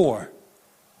before.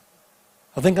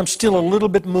 I think I'm still a little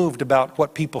bit moved about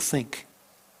what people think,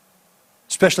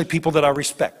 especially people that I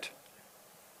respect.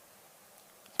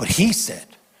 But he said,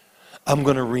 I'm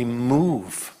going to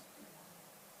remove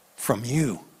from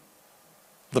you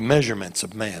the measurements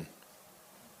of man.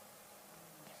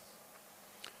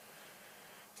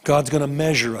 God's going to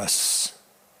measure us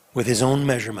with his own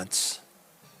measurements.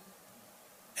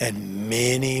 And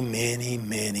many, many,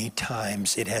 many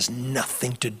times it has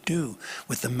nothing to do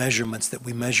with the measurements that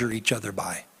we measure each other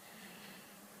by.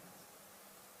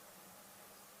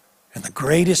 And the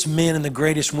greatest men and the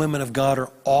greatest women of God are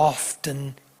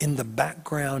often in the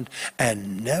background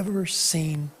and never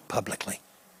seen publicly.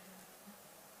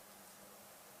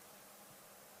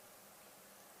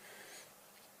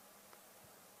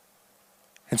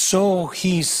 And so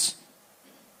he's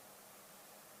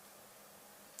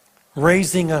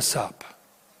raising us up.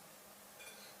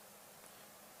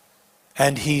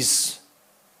 And he's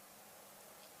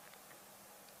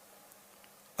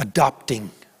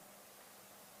adopting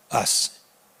us.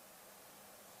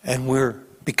 And we're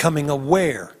becoming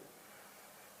aware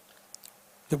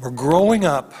that we're growing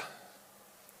up.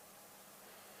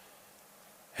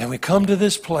 And we come to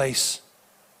this place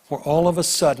where all of a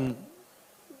sudden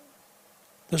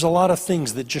there's a lot of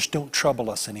things that just don't trouble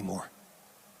us anymore.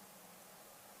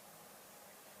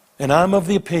 And I'm of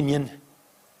the opinion,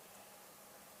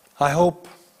 I hope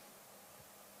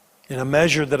in a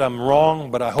measure that I'm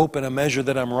wrong, but I hope in a measure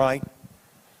that I'm right.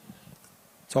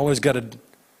 It's always got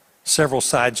several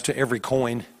sides to every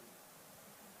coin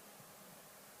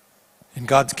in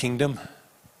God's kingdom.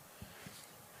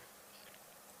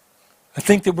 I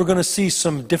think that we're going to see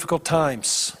some difficult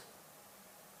times.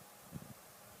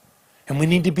 And we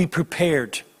need to be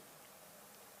prepared.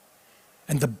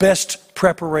 And the best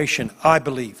preparation, I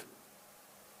believe,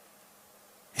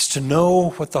 is to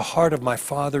know what the heart of my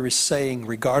Father is saying,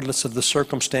 regardless of the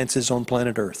circumstances on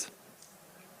planet Earth.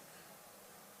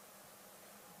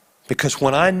 Because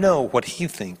when I know what he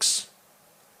thinks,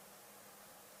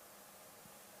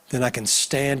 then I can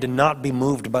stand and not be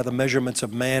moved by the measurements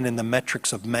of man and the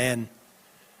metrics of man,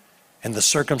 and the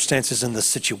circumstances and the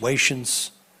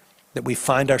situations that we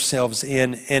find ourselves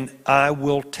in. And I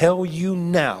will tell you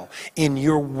now, in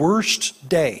your worst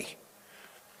day,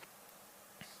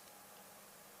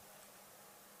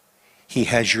 He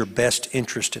has your best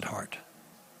interest at heart.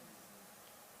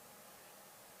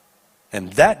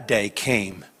 And that day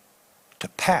came to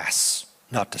pass,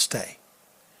 not to stay.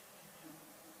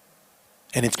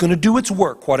 And it's going to do its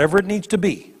work, whatever it needs to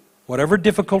be, whatever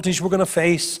difficulties we're going to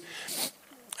face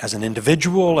as an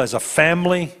individual, as a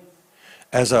family,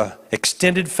 as an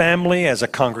extended family, as a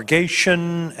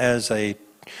congregation, as a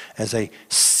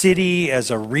city,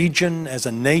 as a region, as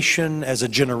a nation, as a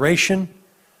generation.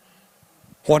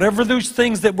 Whatever those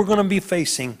things that we're going to be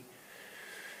facing,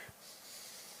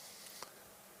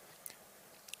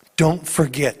 don't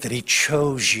forget that He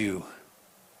chose you.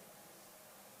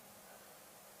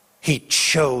 He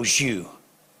chose you.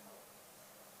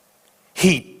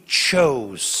 He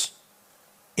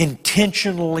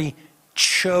intentionally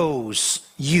chose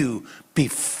you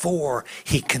before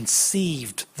He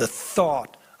conceived the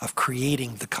thought of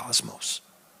creating the cosmos.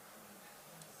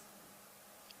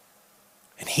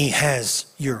 And He has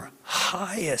your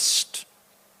highest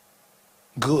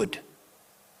good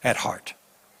at heart.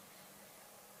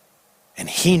 And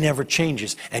He never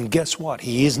changes. And guess what?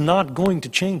 He is not going to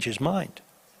change His mind.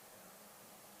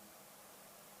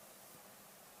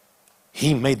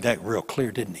 He made that real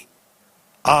clear, didn't He?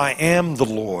 I am the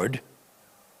Lord,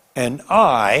 and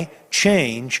I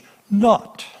change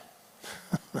not.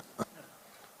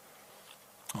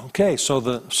 Okay, so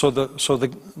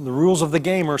the rules of the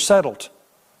game are settled.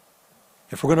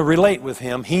 If we're going to relate with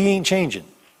Him, He ain't changing.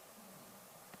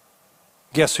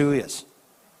 Guess who is?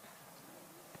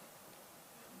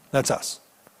 That's us.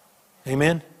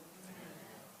 Amen?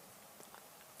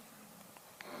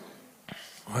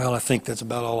 Well, I think that's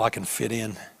about all I can fit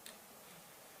in.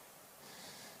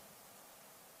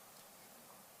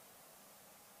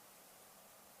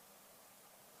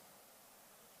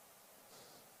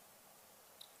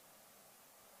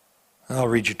 I'll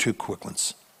read you two quick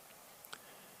ones.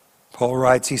 Paul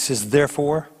writes, he says,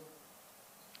 therefore,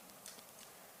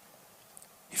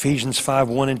 Ephesians 5,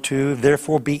 1 and 2,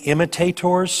 therefore be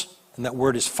imitators, and that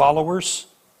word is followers,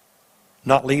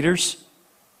 not leaders.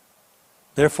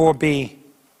 Therefore be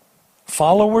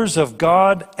followers of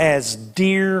God as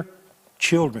dear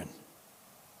children.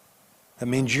 That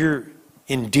means you're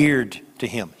endeared to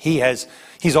Him.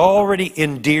 He's already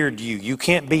endeared you. You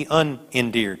can't be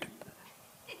unendeared.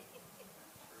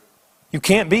 You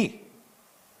can't be.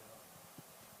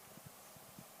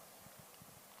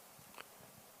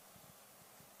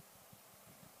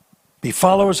 Be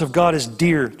followers of God as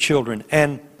dear children,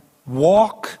 and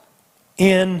walk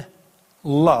in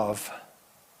love,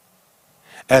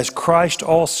 as Christ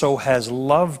also has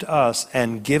loved us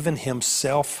and given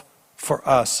Himself for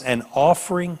us, an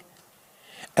offering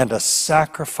and a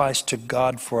sacrifice to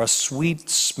God for a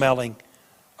sweet-smelling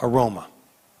aroma.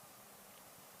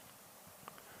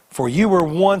 For you were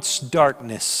once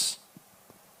darkness,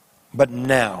 but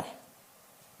now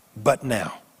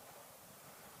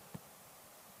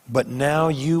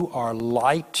you are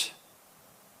light.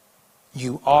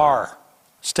 You are,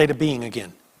 state of being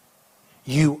again.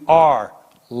 You are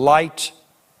light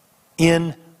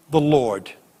in the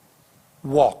Lord.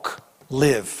 Walk,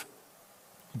 live,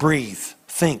 breathe,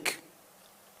 think,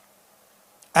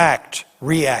 act,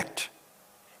 react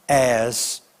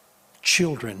as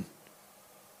children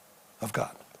of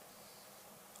God.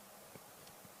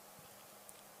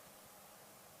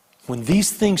 When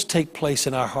these things take place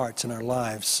in our hearts and our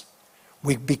lives,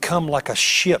 we become like a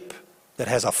ship that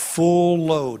has a full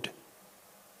load.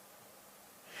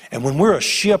 And when we're a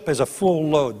ship as a full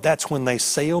load, that's when they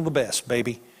sail the best,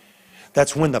 baby.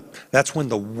 That's when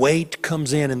the weight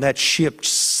comes in and that ship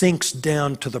sinks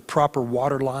down to the proper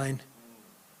water line.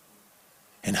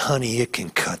 And honey, it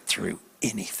can cut through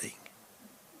anything.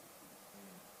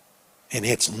 And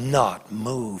it's not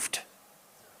moved.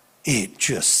 It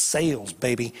just sails,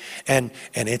 baby. And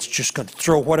it's just going to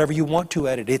throw whatever you want to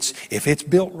at it. If it's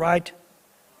built right,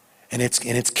 and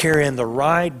it's carrying the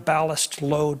right ballast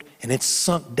load, and it's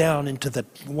sunk down into the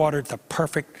water, the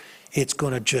perfect, it's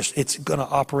going to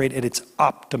operate at its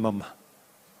optimum.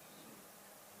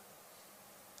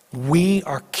 We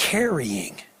are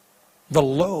carrying the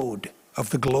load of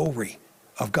the glory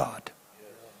of God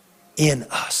in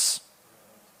us.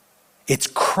 It's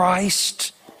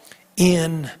Christ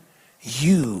in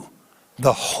you,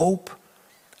 the hope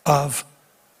of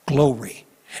glory.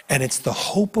 And it's the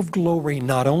hope of glory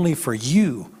not only for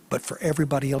you, but for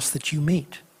everybody else that you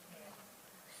meet.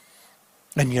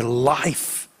 And your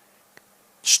life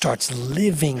starts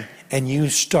living, and you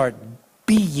start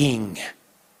being.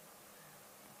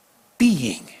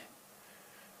 Being.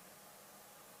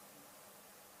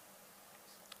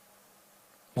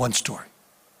 One story.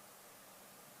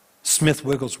 Smith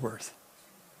Wigglesworth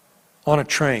on a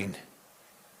train,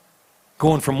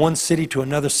 going from one city to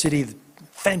another city,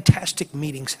 fantastic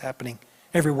meetings happening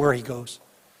everywhere he goes.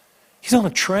 He's on a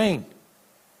train.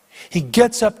 He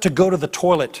gets up to go to the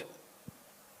toilet,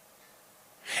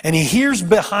 and he hears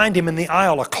behind him in the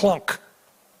aisle a clunk.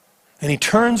 And he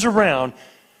turns around,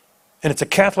 and it's a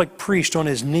Catholic priest on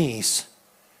his knees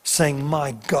saying,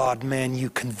 "My God, man,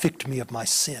 you convict me of my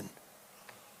sin."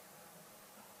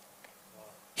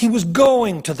 He was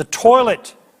going to the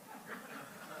toilet.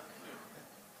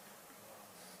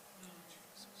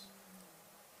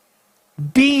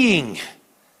 Being.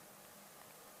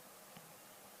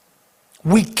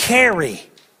 We carry.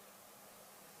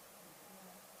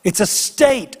 It's a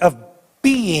state of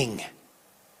being.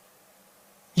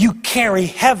 You carry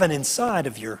heaven inside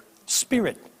of your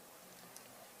spirit.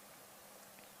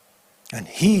 And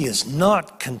He is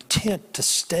not content to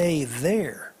stay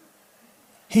there.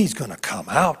 He's going to come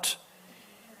out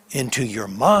into your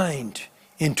mind,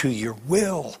 into your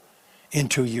will,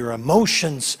 into your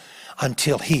emotions,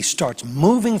 until He starts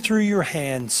moving through your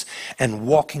hands and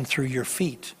walking through your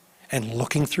feet and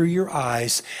looking through your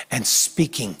eyes and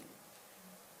speaking.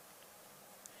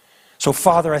 So,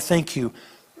 Father, I thank you.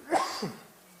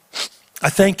 I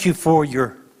thank you for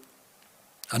your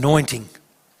anointing.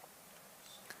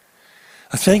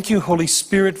 I thank you, Holy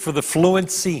Spirit, for the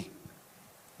fluency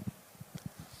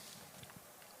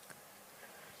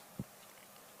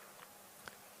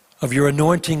of your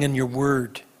anointing and your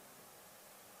word.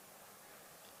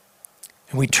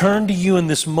 And we turn to you in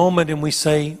this moment and we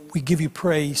say, we give you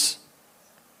praise.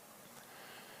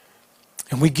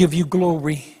 And we give you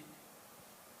glory.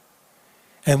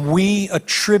 And we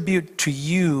attribute to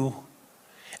you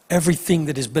everything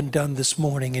that has been done this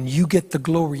morning. And you get the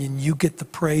glory, and you get the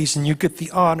praise, and you get the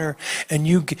honor. And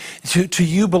to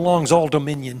you belongs all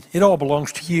dominion. It all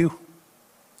belongs to you.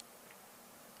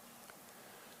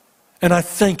 And I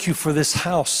thank you for this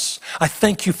house. I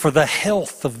thank you for the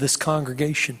health of this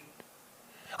congregation.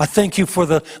 I thank you for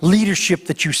the leadership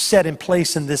that you set in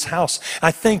place in this house.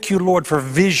 I thank you, Lord, for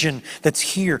vision that's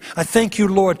here. I thank you,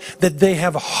 Lord, that they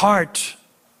have a heart,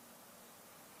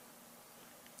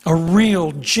 a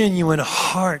real, genuine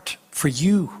heart for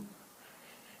you,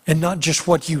 and not just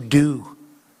what you do.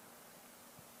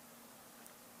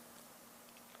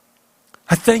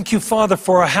 I thank you, Father,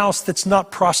 for a house that's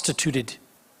not prostituted,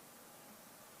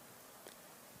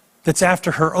 that's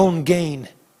after her own gain.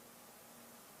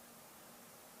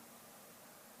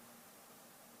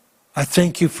 I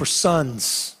thank you for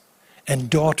sons and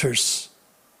daughters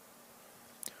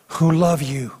who love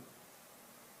you,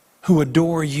 who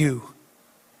adore you,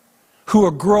 who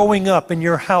are growing up in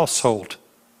your household,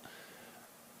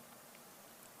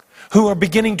 who are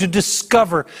beginning to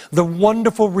discover the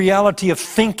wonderful reality of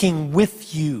thinking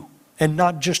with you and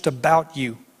not just about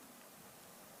you.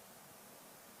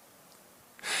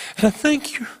 And I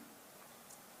thank you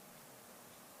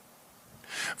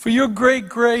for your great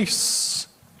grace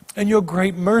and your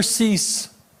great mercies.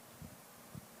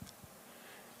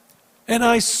 And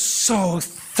I so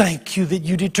thank you that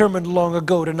you determined long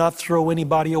ago to not throw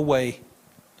anybody away.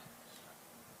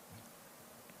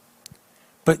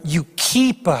 But you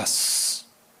keep us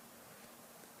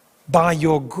by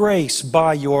your grace,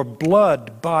 by your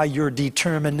blood, by your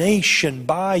determination,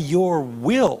 by your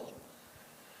will.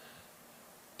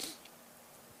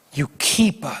 You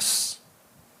keep us.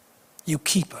 You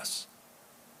keep us.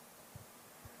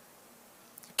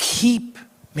 Keep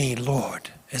me, Lord,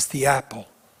 as the apple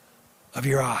of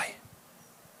your eye.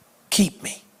 Keep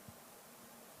me.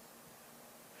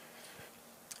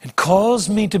 And cause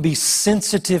me to be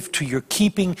sensitive to your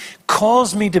keeping.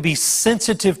 Cause me to be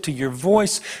sensitive to your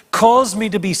voice. Cause me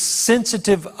to be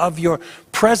sensitive of your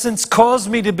presence. Cause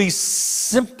me to be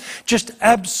just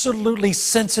absolutely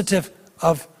sensitive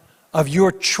of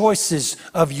your choices,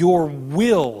 of your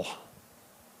will.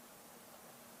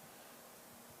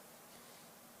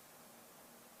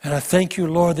 And I thank you,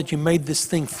 Lord, that you made this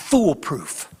thing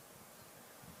foolproof.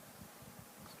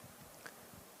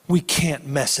 We can't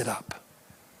mess it up.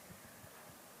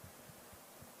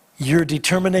 Your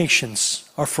determinations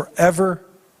are forever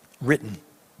written.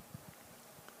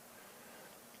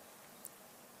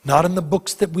 Not in the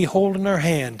books that we hold in our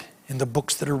hand, in the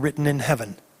books that are written in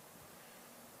heaven.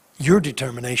 Your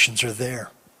determinations are there.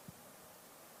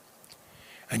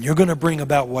 And you're going to bring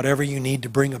about whatever you need to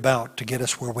bring about to get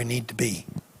us where we need to be.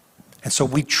 And so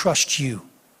we trust you.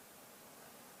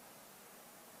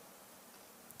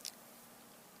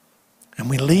 And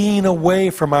we lean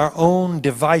away from our own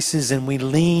devices and we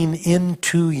lean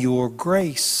into your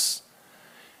grace.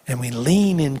 And we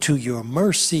lean into your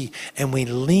mercy and we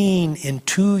lean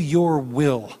into your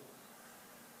will.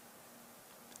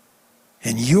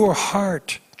 And your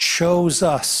heart chose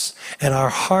us, and our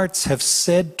hearts have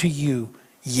said to you,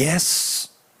 yes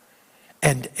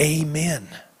and amen.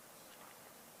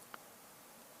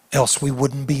 Else we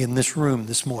wouldn't be in this room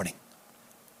this morning.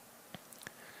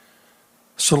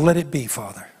 So let it be,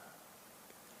 Father.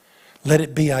 Let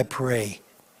it be, I pray,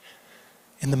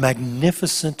 in the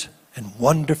magnificent and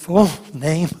wonderful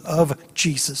name of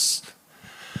Jesus.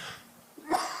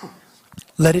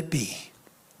 Let it be.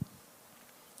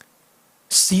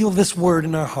 Seal this word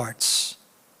in our hearts.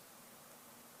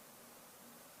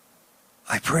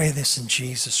 I pray this in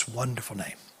Jesus' wonderful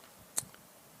name.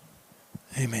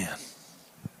 Amen.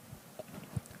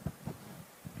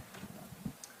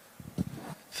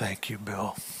 Thank you,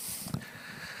 Bill.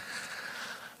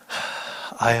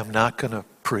 I am not going to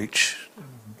preach,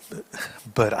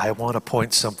 but I want to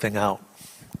point something out.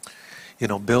 You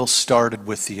know, Bill started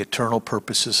with the eternal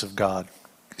purposes of God.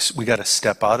 We got to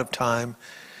step out of time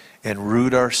and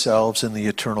root ourselves in the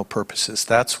eternal purposes.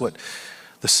 That's what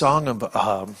the song of,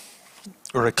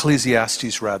 or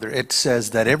Ecclesiastes rather, it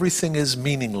says that everything is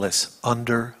meaningless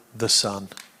under the sun.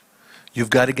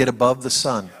 You've got to get above the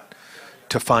sun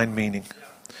to find meaning.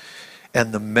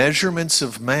 And the measurements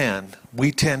of man,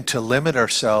 we tend to limit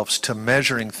ourselves to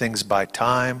measuring things by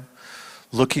time,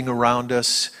 looking around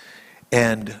us,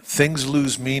 and things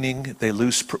lose meaning,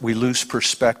 we lose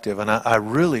perspective. And I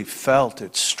really felt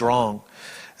it strong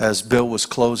as Bill was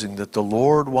closing, that the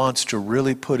Lord wants to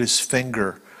really put his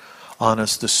finger on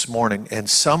us this morning. And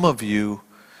some of you,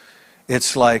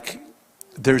 it's like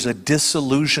there's a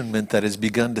disillusionment that has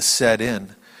begun to set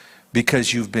in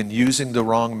because you've been using the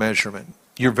wrong measurement.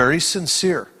 You're very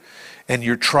sincere and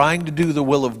you're trying to do the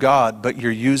will of God, but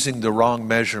you're using the wrong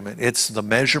measurement. It's the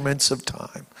measurements of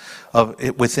time,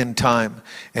 within time.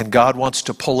 And God wants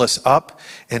to pull us up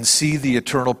and see the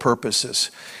eternal purposes.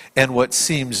 And what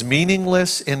seems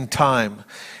meaningless in time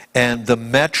and the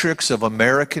metrics of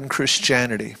American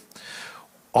Christianity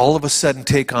all of a sudden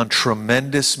take on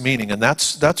tremendous meaning. And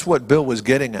that's what Bill was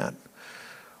getting at.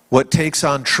 What takes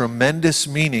on tremendous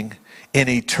meaning in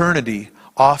eternity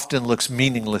often looks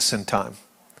meaningless in time.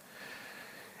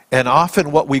 And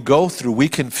often what we go through, we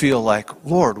can feel like,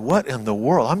 Lord, what in the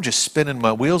world? I'm just spinning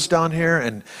my wheels down here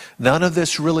and none of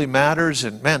this really matters.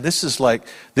 And man, this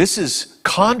is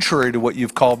contrary to what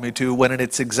you've called me to, when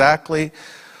it's exactly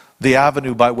the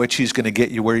avenue by which he's going to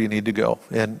get you where you need to go.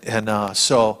 And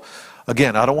so,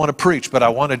 again, I don't want to preach, but I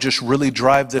want to just really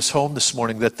drive this home this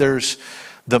morning, that there's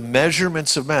the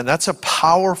measurements of man. That's a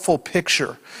powerful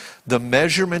picture. The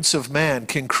measurements of man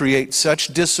can create such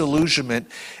disillusionment,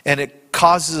 and it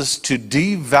causes us to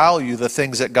devalue the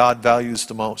things that God values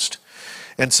the most.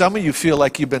 And some of you feel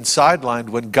like you've been sidelined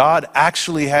when God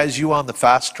actually has you on the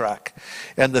fast track.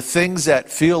 And the things that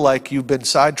feel like you've been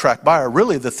sidetracked by are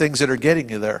really the things that are getting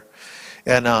you there.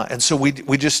 And so we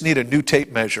just need a new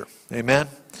tape measure. Amen?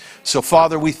 So,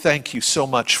 Father, we thank you so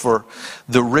much for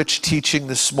the rich teaching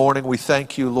this morning. We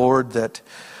thank you, Lord, that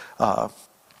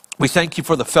we thank you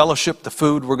for the fellowship, the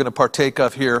food we're going to partake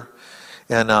of here.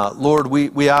 And Lord,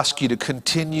 we ask you to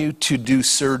continue to do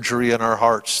surgery in our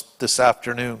hearts this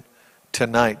afternoon,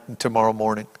 tonight, and tomorrow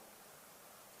morning.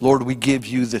 Lord, we give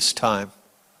you this time.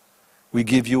 We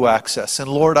give you access. And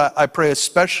Lord, I pray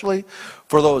especially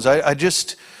for those. I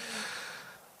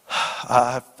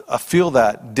feel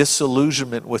that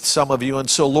disillusionment with some of you. And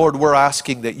so, Lord, we're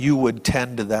asking that you would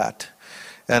tend to that.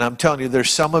 And I'm telling you, there's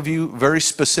some of you, very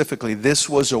specifically, this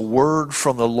was a word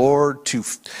from the Lord to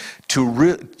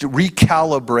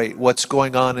recalibrate what's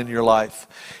going on in your life.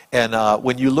 And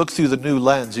when you look through the new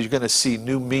lens, you're going to see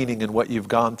new meaning in what you've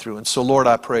gone through. And so, Lord,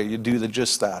 I pray you do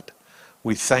just that.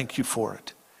 We thank you for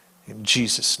it. In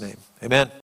Jesus' name, amen.